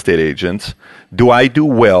more real estate agents? Do I do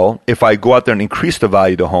well if I go out there and increase the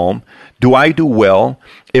value of the home? Do I do well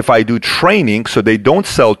if I do training so they don't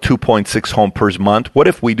sell 2.6 home per month? What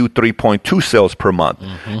if we do 3.2 sales per month?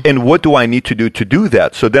 And what do I need to do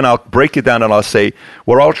that? So then I'll break it down and I'll say,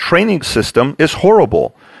 well, our training system is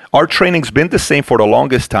horrible. Our training's been the same for the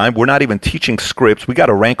longest time. We're not even teaching scripts. We got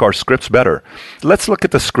to rank our scripts better. Let's look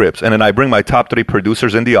at the scripts. And then I bring my top 3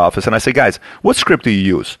 producers in the office and I say, guys, what script do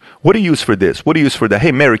you use? What do you use for this? What do you use for that?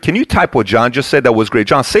 Hey, Mary, can you type what John just said? That was great.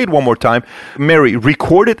 John, say it one more time. Mary,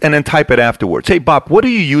 record it and then type it afterwards. Hey, Bob, what do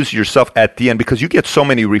you use yourself at the end? Because you get so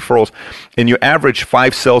many referrals and you average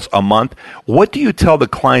 5 sales a month. What do you tell the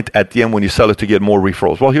client at the end when you sell it to get more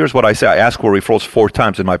referrals? Well, here's what I say. I ask for referrals 4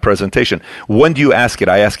 times in my presentation. When do you ask it?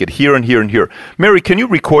 I ask it here and here and here. Mary, can you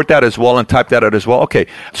record that as well and type that out as well? Okay,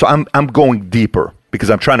 so I'm going deeper because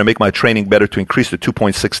I'm trying to make my training better to increase the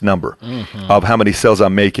 2.6 number of how many sales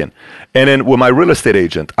I'm making. And then with my real estate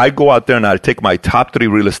agent, I go out there and I take my top 3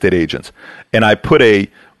 real estate agents and I put a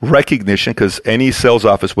recognition, because any sales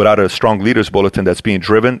office without a strong leaders bulletin that's being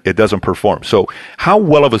driven, it doesn't perform. So how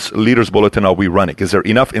well of a leaders bulletin are we running? Is there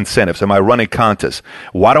enough incentives? Am I running contests?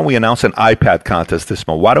 Why don't we announce an iPad contest this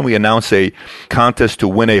month? Why don't we announce a contest to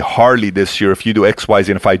win a Harley this year if you do X, Y,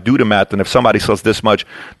 Z? And if I do the math, and if somebody sells this much,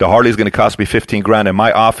 the Harley is going to cost me $15,000. And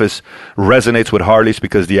my office resonates with Harleys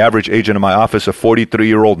because the average agent in my office, a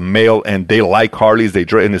 43-year-old male, and they like Harleys. They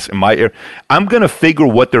drive in this in my area. I'm going to figure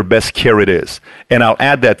what their best carrot is, and I'll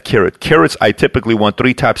add that carrot. Carrots, I typically want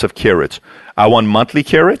 3 types of carrots. I want monthly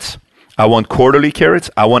carrots, I want quarterly carrots,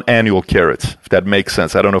 I want annual carrots, if that makes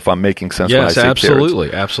sense. I don't know if I'm making sense when I say absolutely,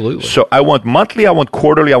 carrots. absolutely. So I want monthly, I want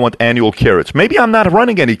quarterly, I want annual carrots. Maybe I'm not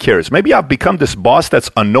running any carrots. Maybe I've become this boss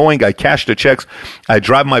that's annoying. I cash the checks. I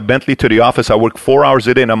drive my Bentley to the office. I work 4 hours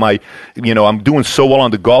a day, and I'm doing so well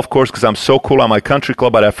on the golf course because I'm so cool on my country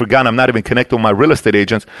club, but I forgot I'm not even connected with my real estate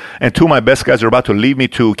agents. And 2 of my best guys are about to leave me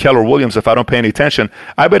to Keller Williams if I don't pay any attention.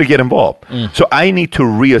 I better get involved. So I need to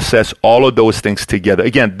reassess all of those things together.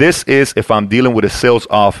 Again, this is if I'm dealing with a sales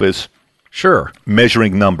office, sure,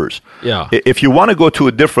 measuring numbers. Yeah. If you want to go to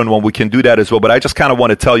a different one, we can do that as well. But I just kind of want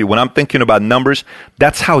to tell you, when I'm thinking about numbers,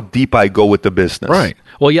 that's how deep I go with the business. Right.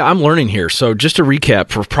 Well, yeah, I'm learning here. So just to recap,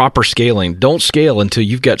 for proper scaling, don't scale until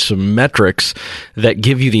you've got some metrics that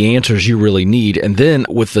give you the answers you really need. And then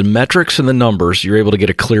with the metrics and the numbers, you're able to get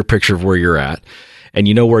a clear picture of where you're at. And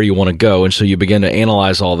you know where you want to go. And so you begin to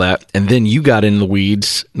analyze all that. And then you got in the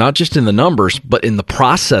weeds, not just in the numbers, but in the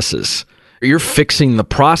processes. You're fixing the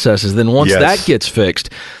processes. Then once that gets fixed,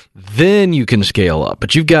 then you can scale up.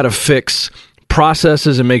 But you've got to fix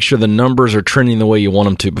processes and make sure the numbers are trending the way you want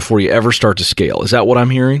them to before you ever start to scale. Is that what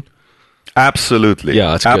I'm hearing? Absolutely.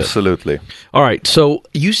 Yeah, that's good. Absolutely. All right. So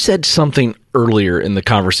you said something earlier in the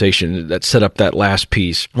conversation that set up that last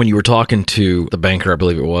piece when you were talking to the banker, I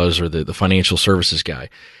believe it was, or the financial services guy.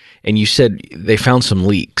 And you said they found some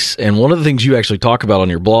leaks. And one of the things you actually talk about on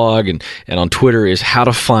your blog and on Twitter is how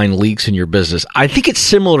to find leaks in your business. I think it's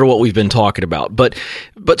similar to what we've been talking about, but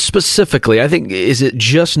specifically, I think, is it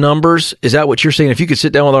just numbers? Is that what you're saying? If you could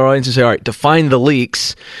sit down with our audience and say, all right, to find the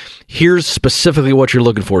leaks, here's specifically what you're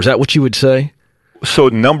looking for. Is that what you would say? So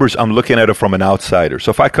numbers, I'm looking at it from an outsider.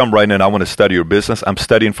 So if I come right in and I want to study your business, I'm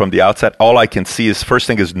studying from the outside. All I can see is, first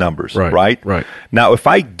thing is numbers, right? Right. Now, if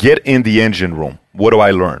I get in the engine room, what do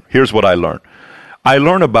I learn? Here's what I learn. I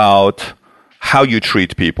learn about how you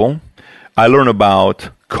treat people. I learn about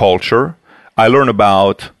culture. I learn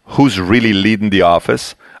about who's really leading the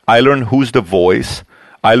office. I learn who's the voice.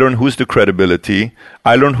 I learn who's the credibility.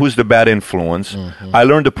 I learn who's the bad influence. I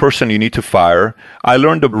learn the person you need to fire. I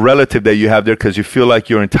learn the relative that you have there because you feel like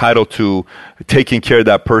you're entitled to taking care of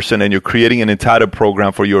that person, and you're creating an entitled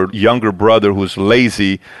program for your younger brother who's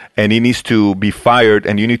lazy and he needs to be fired,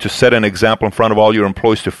 and you need to set an example in front of all your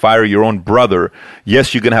employees to fire your own brother.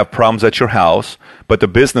 Yes, you're going to have problems at your house, but the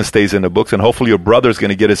business stays in the books, and hopefully your brother's going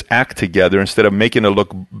to get his act together instead of making it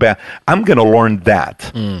look bad. I'm going to learn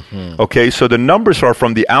that. Okay, so the numbers are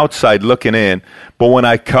from the outside looking in, but when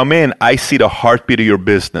I come in, I see the heartbeat of your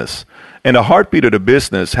business. And the heartbeat of the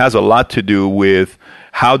business has a lot to do with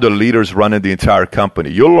how the leaders run in the entire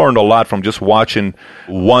company. You'll learn a lot from just watching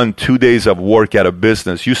 1-2 days of work at a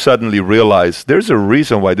business. You suddenly realize there's a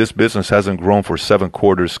reason why this business hasn't grown for 7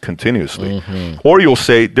 quarters continuously. Or you'll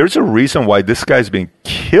say, there's a reason why this guy's been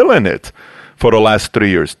killing it for the last 3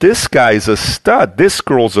 years. This guy's a stud. This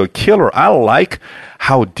girl's a killer. I like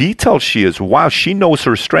how detailed she is. Wow, she knows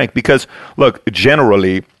her strength. Because, look,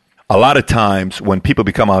 generally, a lot of times when people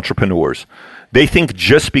become entrepreneurs, they think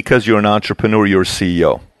just because you're an entrepreneur, you're a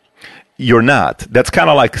CEO. You're not. That's kind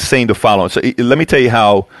of like saying the following. So let me tell you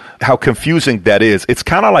how confusing that is. It's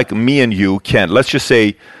kind of like me and you, Ken. Let's just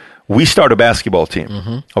say we start a basketball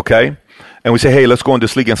team, okay? And we say, hey, let's go in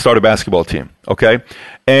this league and start a basketball team, okay?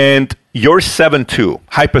 And you're 7'2",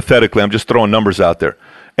 hypothetically. I'm just throwing numbers out there.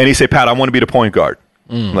 And you say, Pat, I want to be the point guard.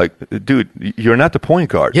 Like, dude, you're not the point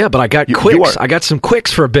guard. Yeah, but I got quicks. I got some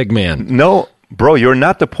quicks for a big man. No, bro, you're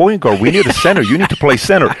not the point guard. We need a center. You need to play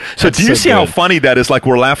center. So do you see how funny that is? Like,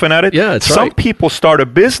 we're laughing at it? Yeah, it's Some people start a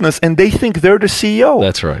business and they think they're the CEO.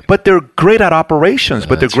 That's right. But they're great at operations,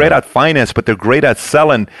 but they're great at finance, but they're great at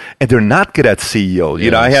selling, and they're not good at CEO.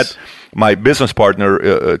 You know, I had my business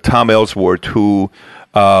partner, Tom Ellsworth, who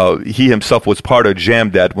he himself was part of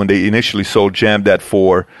JamDad when they initially sold JamDad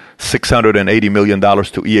for $680 million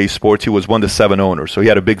to EA Sports. He was one of the 7 owners. So he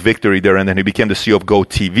had a big victory there, and then he became the CEO of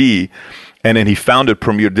GoTV. And then he founded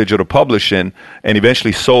Premier Digital Publishing and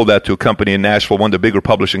eventually sold that to a company in Nashville, one of the bigger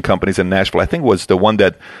publishing companies in Nashville. I think it was the one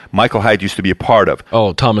that Michael Hyatt used to be a part of.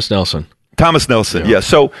 Oh, Thomas Nelson. Thomas Nelson, yeah.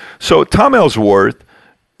 So Tom Ellsworth,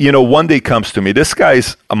 you know, one day comes to me. This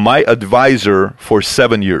guy's my advisor for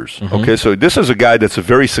 7 years. Okay, so this is a guy that's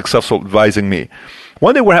very successful advising me.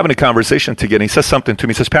 One day we're having a conversation together. He says something to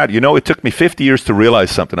me. He says, Pat, you know, it took me 50 years to realize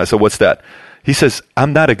something. I said, what's that? He says,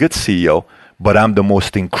 I'm not a good CEO, but I'm the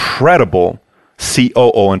most incredible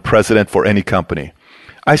COO and president for any company.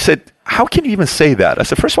 I said, how can you even say that? I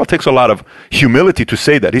said, first of all, it takes a lot of humility to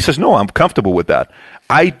say that. He says, no, I'm comfortable with that.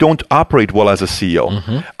 I don't operate well as a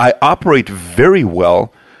CEO. I operate very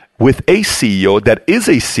well with a CEO that is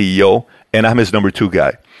a CEO, and I'm his number 2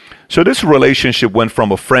 guy. So this relationship went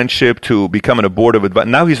from a friendship to becoming a board of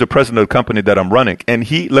advisors. Now he's the president of the company that I'm running. And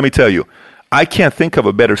let me tell you, I can't think of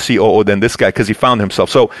a better COO than this guy because he found himself.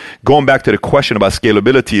 So going back to the question about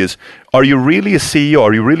scalability is, are you really a CEO?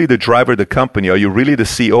 Are you really the driver of the company? Are you really the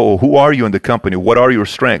COO? Who are you in the company? What are your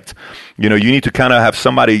strengths? You know, you need to kind of have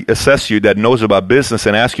somebody assess you that knows about business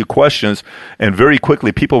and ask you questions. And very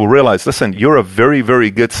quickly, people will realize, listen, you're a very,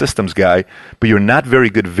 very good systems guy, but you're not very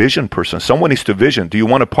good vision person. Someone needs to vision. Do you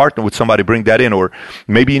want to partner with somebody, bring that in? Or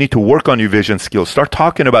maybe you need to work on your vision skills. Start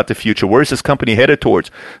talking about the future. Where is this company headed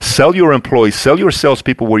towards? Sell your employees, sell your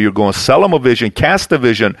salespeople where you're going. Sell them a vision, cast a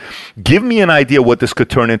vision. Give me an idea what this could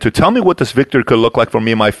turn into. Tell me what this victory could look like for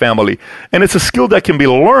me and my family. And it's a skill that can be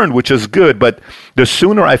learned, which is good. But the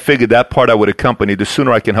sooner I figure that part out with a company, the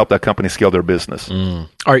sooner I can help that company scale their business. All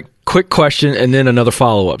right, quick question and then another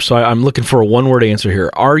follow-up. So I'm looking for a one-word answer here.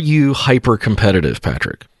 Are you hyper-competitive,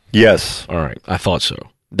 Patrick? Yes. All right, I thought so.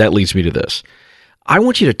 That leads me to this. I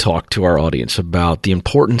want you to talk to our audience about the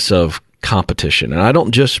importance of competition. And I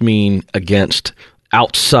don't just mean against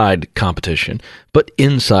outside competition, but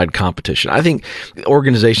inside competition. I think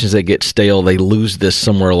organizations that get stale, they lose this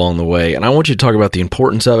somewhere along the way. And I want you to talk about the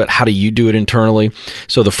importance of it. How do you do it internally?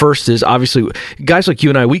 So the first is, obviously, guys like you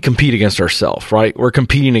and I, we compete against ourselves, right? We're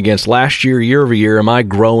competing against last year, year over year. Am I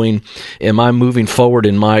growing? Am I moving forward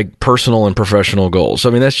in my personal and professional goals? I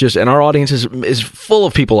mean, that's just, and our audience is full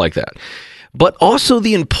of people like that. But also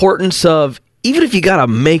the importance of, even if you got to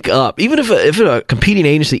make up, even if a competing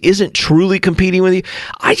agency isn't truly competing with you,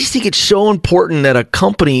 I just think it's so important that a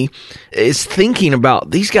company is thinking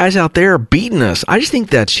about these guys out there beating us. I just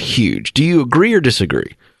think that's huge. Do you agree or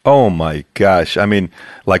disagree? Oh my gosh. I mean,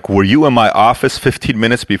 like, were you in my office 15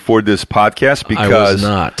 minutes before this podcast? Because I was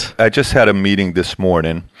not. I just had a meeting this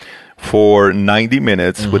morning for 90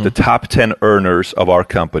 minutes with the top 10 earners of our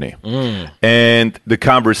company. And the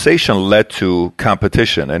conversation led to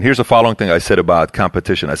competition. And here's the following thing I said about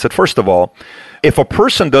competition. I said, first of all, if a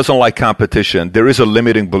person doesn't like competition, there is a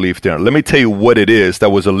limiting belief there. Let me tell you what it is that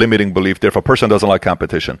was a limiting belief there if a person doesn't like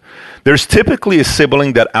competition. There's typically a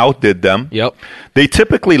sibling that outdid them. Yep. They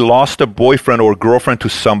typically lost a boyfriend or girlfriend to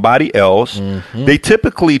somebody else. They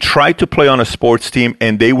typically tried to play on a sports team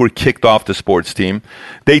and they were kicked off the sports team.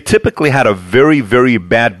 They typically had a very, very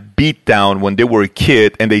bad beat down when they were a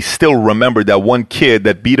kid, and they still remember that one kid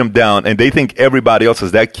that beat them down, and they think everybody else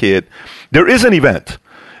is that kid. There is an event.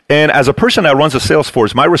 And as a person that runs a sales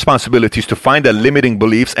force, my responsibility is to find the limiting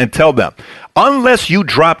beliefs and tell them, unless you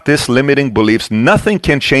drop this limiting beliefs, nothing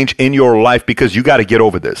can change in your life because you got to get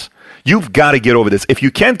over this. You've got to get over this. If you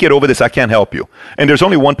can't get over this, I can't help you. And there's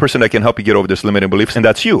only one person that can help you get over this limiting beliefs, and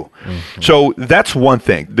that's you. So that's one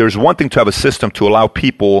thing. There's one thing to have a system to allow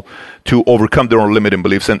people to overcome their own limiting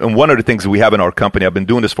beliefs. And one of the things we have in our company, I've been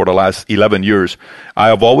doing this for the last 11 years, I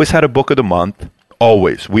have always had a book of the month.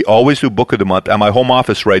 Always. We always do book of the month. At my home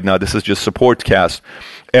office right now, this is just Supportcast.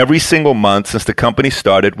 Every single month since the company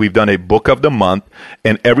started, we've done a book of the month.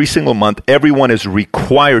 And every single month, everyone is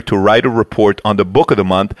required to write a report on the book of the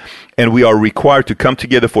month. And we are required to come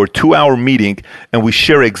together for a 2-hour meeting. And we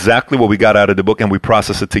share exactly what we got out of the book and we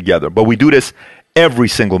process it together. But we do this every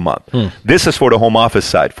single month. This is for the home office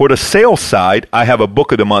side. For the sales side, I have a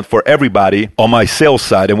book of the month for everybody on my sales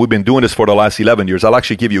side, and we've been doing this for the last 11 years. I'll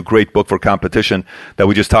actually give you a great book for competition that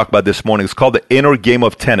we just talked about this morning. It's called The Inner Game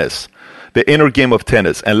of Tennis. The Inner Game of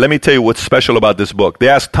Tennis. And let me tell you what's special about this book. They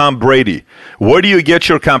asked Tom Brady, where do you get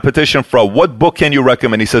your competition from? What book can you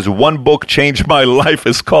recommend? He says, one book changed my life.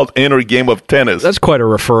 It's called Inner Game of Tennis. That's quite a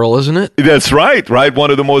referral, isn't it? That's right? One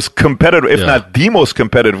of the most competitive, if not the most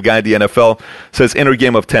competitive guy in the NFL says Inner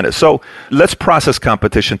Game of Tennis. So let's process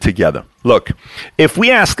competition together. Look, if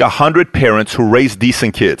we ask 100 parents who raise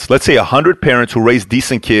decent kids, let's say 100 parents who raise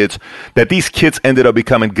decent kids, that these kids ended up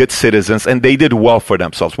becoming good citizens and they did well for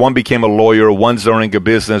themselves. One became a lawyer, one's running a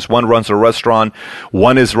business, one runs a restaurant,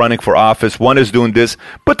 one is running for office, one is doing this,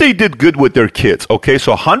 but they did good with their kids, okay?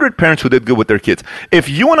 So 100 parents who did good with their kids. If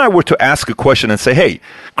you and I were to ask a question and say, hey,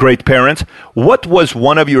 great parents, what was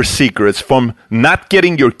one of your secrets from not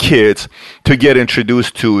getting your kids to get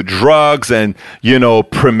introduced to drugs and,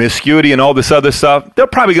 promiscuity and all this other stuff? They're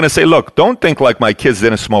probably going to say, look, don't think like my kids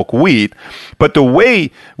didn't smoke weed, but the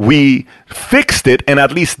way we fixed it and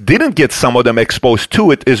at least didn't get some of them exposed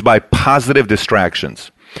to it is by positive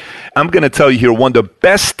distractions. I'm going to tell you here, one of the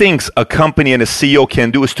best things a company and a CEO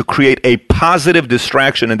can do is to create a positive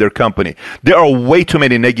distraction in their company. There are way too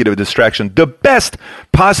many negative distractions. The best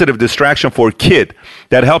positive distraction for a kid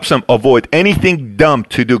that helps them avoid anything dumb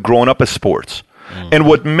to do growing up is sports. And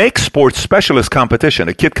what makes sports special is competition.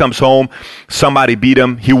 A kid comes home, somebody beat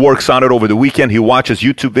him, he works on it over the weekend, he watches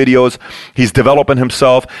YouTube videos, he's developing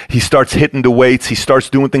himself, he starts hitting the weights, he starts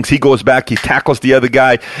doing things, he goes back, he tackles the other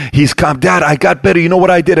guy, he's calm, Dad, I got better, you know what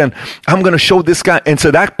I did, and I'm going to show this guy. And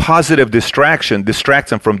so that positive distraction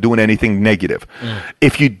distracts him from doing anything negative.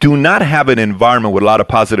 If you do not have an environment with a lot of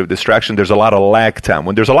positive distraction, there's a lot of lag time.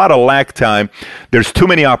 When there's a lot of lag time, there's too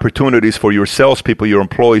many opportunities for your salespeople, your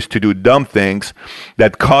employees to do dumb things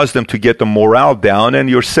that cause them to get the morale down, and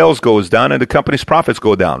your sales goes down and the company's profits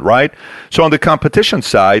go down, right? So on the competition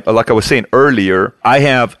side, like I was saying earlier, I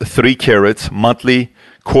have 3 carrots: monthly,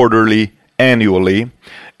 quarterly, annually.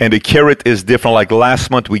 And the carrot is different. Like last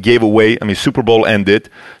month, we gave away, Super Bowl ended.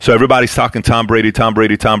 So everybody's talking Tom Brady, Tom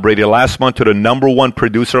Brady, Tom Brady. Last month, to the number one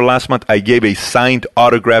producer last month, I gave a signed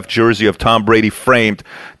autographed jersey of Tom Brady framed.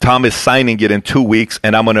 Tom is signing it in 2 weeks,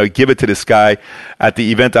 and I'm going to give it to this guy at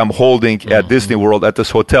the event I'm holding at Disney World at this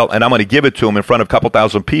hotel. And I'm going to give it to him in front of a couple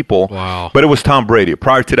thousand people. Wow. But it was Tom Brady.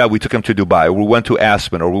 Prior to that, we took him to Dubai. We went to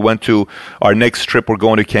Aspen, or we went to our next trip. We're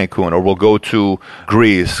going to Cancun, or we'll go to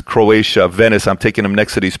Greece, Croatia, Venice. I'm taking him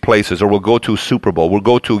next to these places, or we'll go to Super Bowl, we'll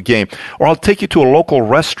go to a game, or I'll take you to a local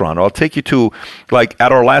restaurant, or I'll take you to, like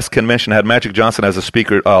at our last convention, I had Magic Johnson as a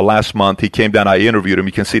speaker last month. He came down, I interviewed him.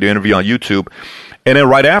 You can see the interview on YouTube. And then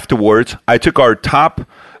right afterwards, I took our top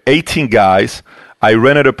 18 guys. I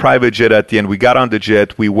rented a private jet at the end. We got on the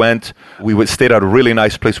jet. We stayed at a really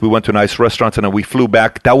nice place. We went to nice restaurants, and then we flew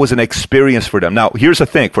back. That was an experience for them. Now, here's the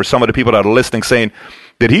thing for some of the people that are listening saying,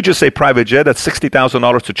 did he just say private jet? That's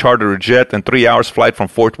 $60,000 to charter a jet and 3 hours flight from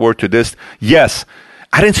Fort Worth to this. Yes,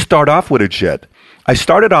 I didn't start off with a jet. I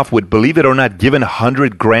started off with, believe it or not, giving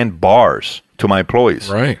 $100,000 bars to my employees.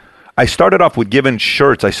 Right. I started off with giving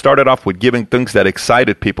shirts. I started off with giving things that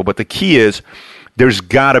excited people. But the key is, there's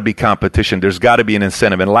got to be competition. There's got to be an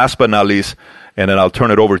incentive. And last but not least, and then I'll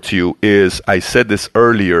turn it over to you, is I said this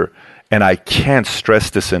earlier, and I can't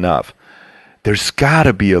stress this enough, there's got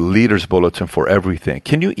to be a leaders bulletin for everything.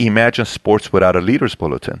 Can you imagine sports without a leaders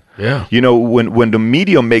bulletin? Yeah. You know, when the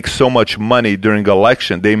media makes so much money during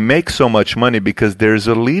election, they make so much money because there's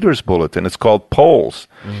a leaders bulletin. It's called polls.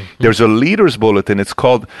 Mm-hmm. There's a leaders bulletin. It's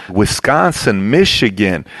called Wisconsin,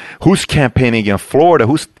 Michigan. Who's campaigning in Florida?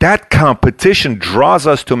 That competition draws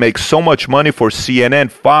us to make so much money for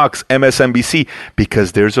CNN, Fox, MSNBC,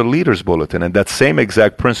 because there's a leaders bulletin. And that same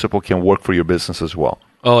exact principle can work for your business as well.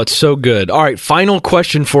 Oh, it's so good. All right, final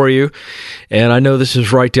question for you. And I know this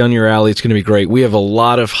is right down your alley. It's going to be great. We have a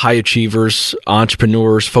lot of high achievers,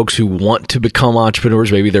 entrepreneurs, folks who want to become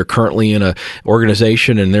entrepreneurs. Maybe they're currently in an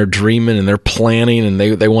organization and they're dreaming and they're planning and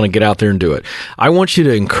they want to get out there and do it. I want you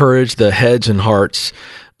to encourage the heads and hearts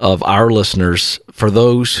of our listeners for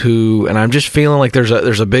those who, and I'm just feeling like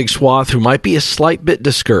there's a big swath who might be a slight bit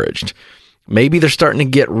discouraged. Maybe they're starting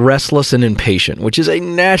to get restless and impatient, which is a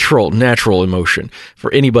natural emotion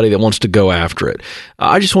for anybody that wants to go after it.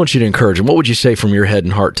 I just want you to encourage them. What would you say from your head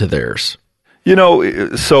and heart to theirs? You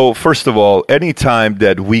know, so first of all, anytime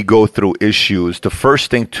that we go through issues, the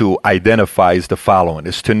first thing to identify is the following,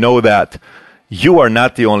 is to know that you are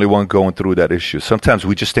not the only one going through that issue. Sometimes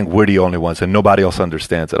we just think we're the only ones and nobody else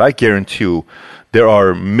understands it. I guarantee you there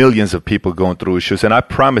are millions of people going through issues, and I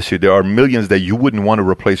promise you there are millions that you wouldn't want to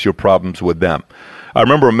replace your problems with them. I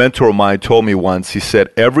remember a mentor of mine told me once, he said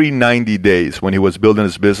every 90 days when he was building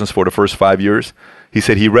his business for the first 5 years, he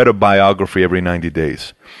said he read a biography every 90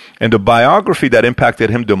 days. And the biography that impacted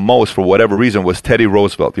him the most, for whatever reason, was Teddy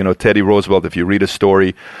Roosevelt. You know, Teddy Roosevelt, if you read his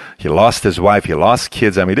story, he lost his wife, he lost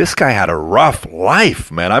kids. I mean, this guy had a rough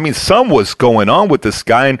life, man. I mean, something was going on with this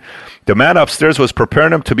guy. And the man upstairs was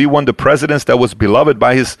preparing him to be one of the presidents that was beloved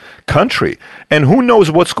by his country. And who knows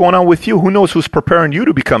what's going on with you? Who knows who's preparing you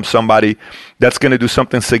to become somebody that's going to do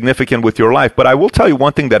something significant with your life? But I will tell you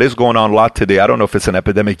one thing that is going on a lot today. I don't know if it's an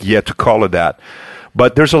epidemic yet to call it that.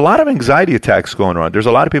 But there's a lot of anxiety attacks going on. There's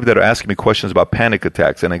a lot of people that are asking me questions about panic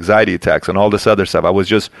attacks and anxiety attacks and all this other stuff. I was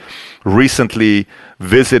just recently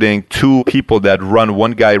visiting two people that run,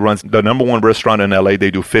 one guy runs the number one restaurant in LA. They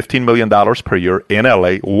do $15 million per year in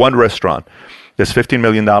LA, one restaurant. That's $15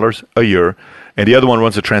 million a year. And the other one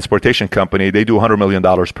runs a transportation company. They do $100 million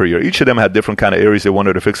per year. Each of them had different kind of areas they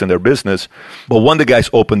wanted to fix in their business. But one of the guys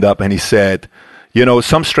opened up and he said, you know,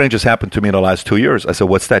 some strange has happened to me in the last 2 years. I said,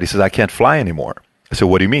 what's that? He says, I can't fly anymore. I said,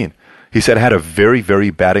 what do you mean? He said, I had a very,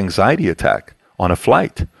 very bad anxiety attack on a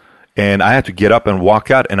flight. And I had to get up and walk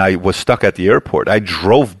out, and I was stuck at the airport. I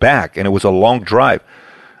drove back, and it was a long drive.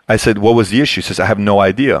 I said, what was the issue? He says, I have no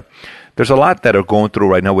idea. There's a lot that are going through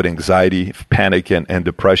right now with anxiety, panic, and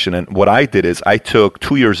depression. And what I did is I took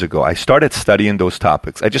 2 years ago, I started studying those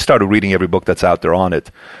topics. I just started reading every book that's out there on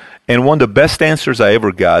it. And one of the best answers I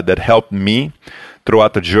ever got that helped me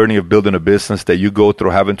throughout the journey of building a business, that you go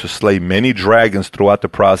through having to slay many dragons throughout the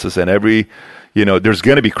process, and there's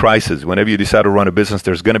going to be crisis. Whenever you decide to run a business,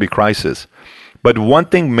 there's going to be crisis. But one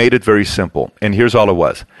thing made it very simple, and here's all it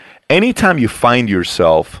was. Anytime you find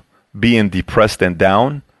yourself being depressed and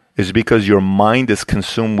down, is because your mind is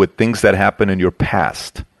consumed with things that happened in your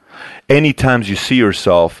past. Anytime you see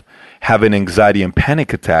yourself having anxiety and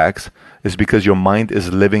panic attacks, is because your mind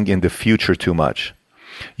is living in the future too much.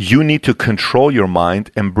 You need to control your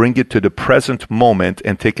mind and bring it to the present moment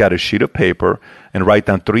and take out a sheet of paper and write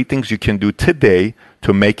down 3 things you can do today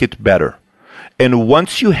to make it better. And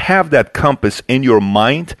once you have that compass in your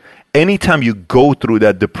mind, anytime you go through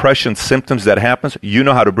that depression symptoms that happens, you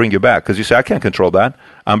know how to bring it back. Because you say, I can't control that.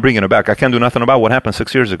 I'm bringing it back. I can't do nothing about what happened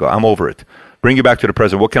 6 years ago. I'm over it. Bring it back to the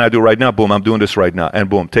present. What can I do right now? Boom, I'm doing this right now. And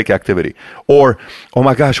boom, take activity. Or, oh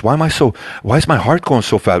my gosh, why is my heart going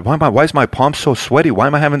so fast? Why is my palm so sweaty? Why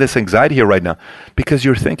am I having this anxiety here right now? Because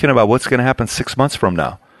you're thinking about what's going to happen 6 months from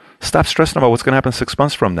now. Stop stressing about what's going to happen 6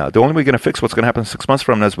 months from now. The only way you're going to fix what's going to happen 6 months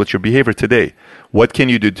from now is with your behavior today. What can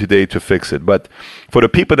you do today to fix it? But for the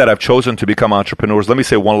people that have chosen to become entrepreneurs, let me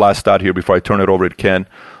say one last thought here before I turn it over to Ken.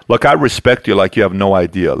 Look, I respect you like you have no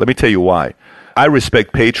idea. Let me tell you why. I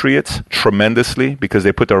respect patriots tremendously because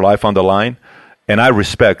they put their life on the line. And I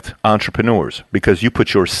respect entrepreneurs because you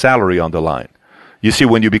put your salary on the line. You see,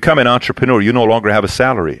 when you become an entrepreneur, you no longer have a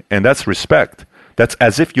salary. And that's respect. That's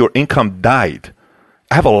as if your income died.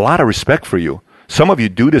 I have a lot of respect for you. Some of you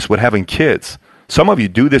do this with having kids. Some of you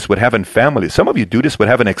do this with having families. Some of you do this with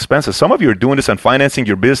having expenses. Some of you are doing this and financing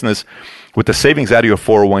your business with the savings out of your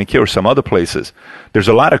 401k or some other places. There's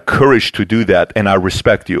a lot of courage to do that, and I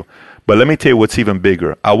respect you. But let me tell you what's even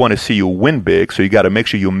bigger. I want to see you win big, so you got to make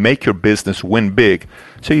sure you make your business win big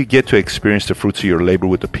so you get to experience the fruits of your labor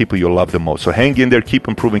with the people you love the most. So hang in there, keep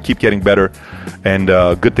improving, keep getting better, and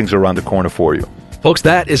good things are around the corner for you. Folks,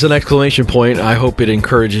 that is an exclamation point. I hope it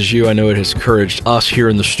encourages you. I know it has encouraged us here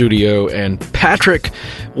in the studio. And Patrick,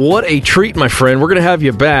 what a treat, my friend. We're going to have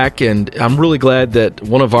you back, and I'm really glad that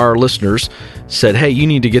one of our listeners said, hey, you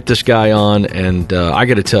need to get this guy on, and I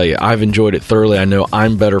got to tell you, I've enjoyed it thoroughly. I know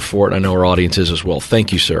I'm better for it. I know our audience is as well.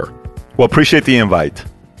 Thank you, sir. Well, appreciate the invite.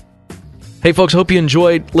 Hey, folks, hope you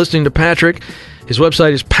enjoyed listening to Patrick. His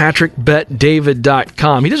website is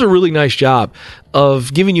patrickbettdavid.com. He does a really nice job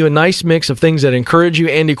of giving you a nice mix of things that encourage you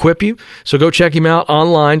and equip you. So go check him out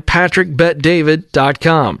online,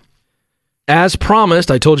 patrickbettdavid.com. As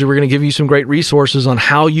promised, I told you we're going to give you some great resources on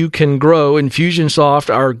how you can grow.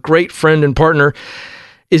 Infusionsoft, our great friend and partner,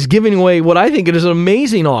 is giving away what I think is an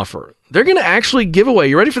amazing offer. They're going to actually give away,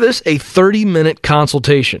 you ready for this? A 30-minute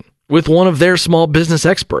consultation with one of their small business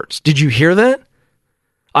experts. Did you hear that?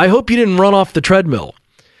 I hope you didn't run off the treadmill.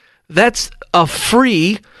 That's a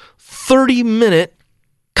free 30-minute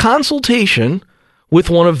consultation with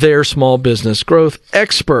one of their small business growth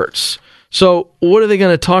experts. So what are they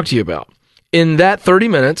going to talk to you about? In that 30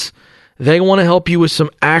 minutes, they want to help you with some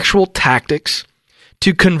actual tactics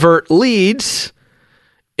to convert leads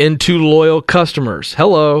into loyal customers.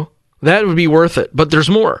 Hello, that would be worth it. But there's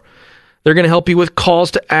more. They're going to help you with calls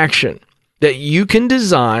to action that you can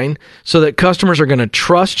design so that customers are going to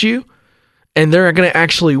trust you and they're going to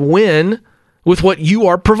actually win with what you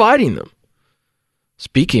are providing them.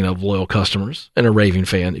 Speaking of loyal customers and a raving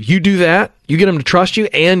fan, if you do that, you get them to trust you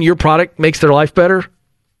and your product makes their life better,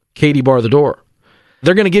 Katie bar the door.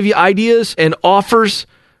 They're going to give you ideas and offers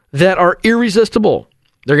that are irresistible.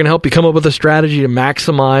 They're going to help you come up with a strategy to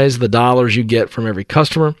maximize the dollars you get from every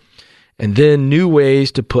customer, and then new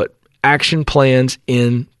ways to put action plans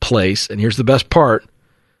in place. And here's the best part,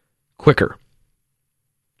 quicker.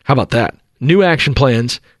 How about that? New action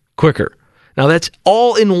plans, quicker. Now that's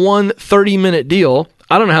all in one 30-minute deal.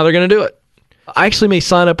 I don't know how they're going to do it. I actually may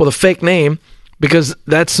sign up with a fake name because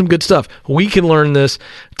that's some good stuff. We can learn this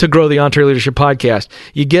to grow the EntreLeadership Podcast.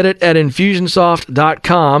 You get it at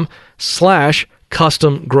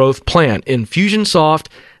Infusionsoft.com/custom growth plan.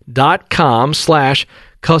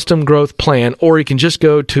 Infusionsoft.com/custom growth plan, or you can just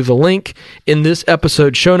go to the link in this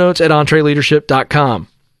episode show notes at EntreLeadership.com.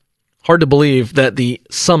 Hard to believe that the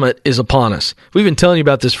summit is upon us. We've been telling you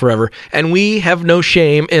about this forever, and we have no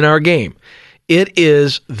shame in our game. It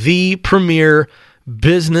is the premier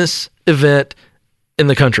business event in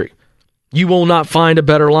the country. You will not find a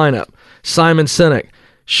better lineup. Simon Sinek,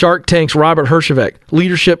 Shark Tank's Robert Herjavec,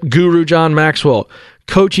 leadership guru John Maxwell,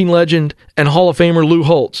 coaching legend and Hall of Famer Lou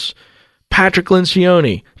Holtz, Patrick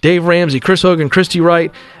Lencioni, Dave Ramsey, Chris Hogan, Christy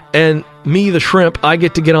Wright, and me, the shrimp. I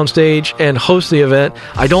get to get on stage and host the event.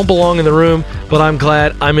 I don't belong in the room, but I'm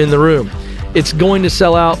glad I'm in the room. It's going to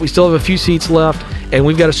sell out. We still have a few seats left, and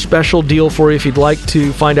we've got a special deal for you if you'd like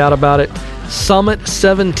to find out about it. Summit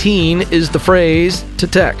 17 is the phrase to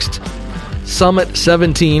text. Summit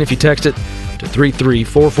 17, if you text it to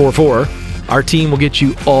 33444, our team will get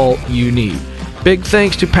you all you need. Big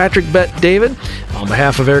thanks to Patrick Bet-David on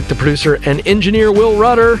behalf of Eric the producer and engineer Will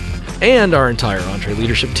Rudder and our entire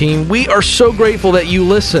EntreLeadership team. We are so grateful that you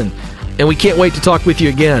listen, and we can't wait to talk with you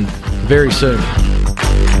again very soon.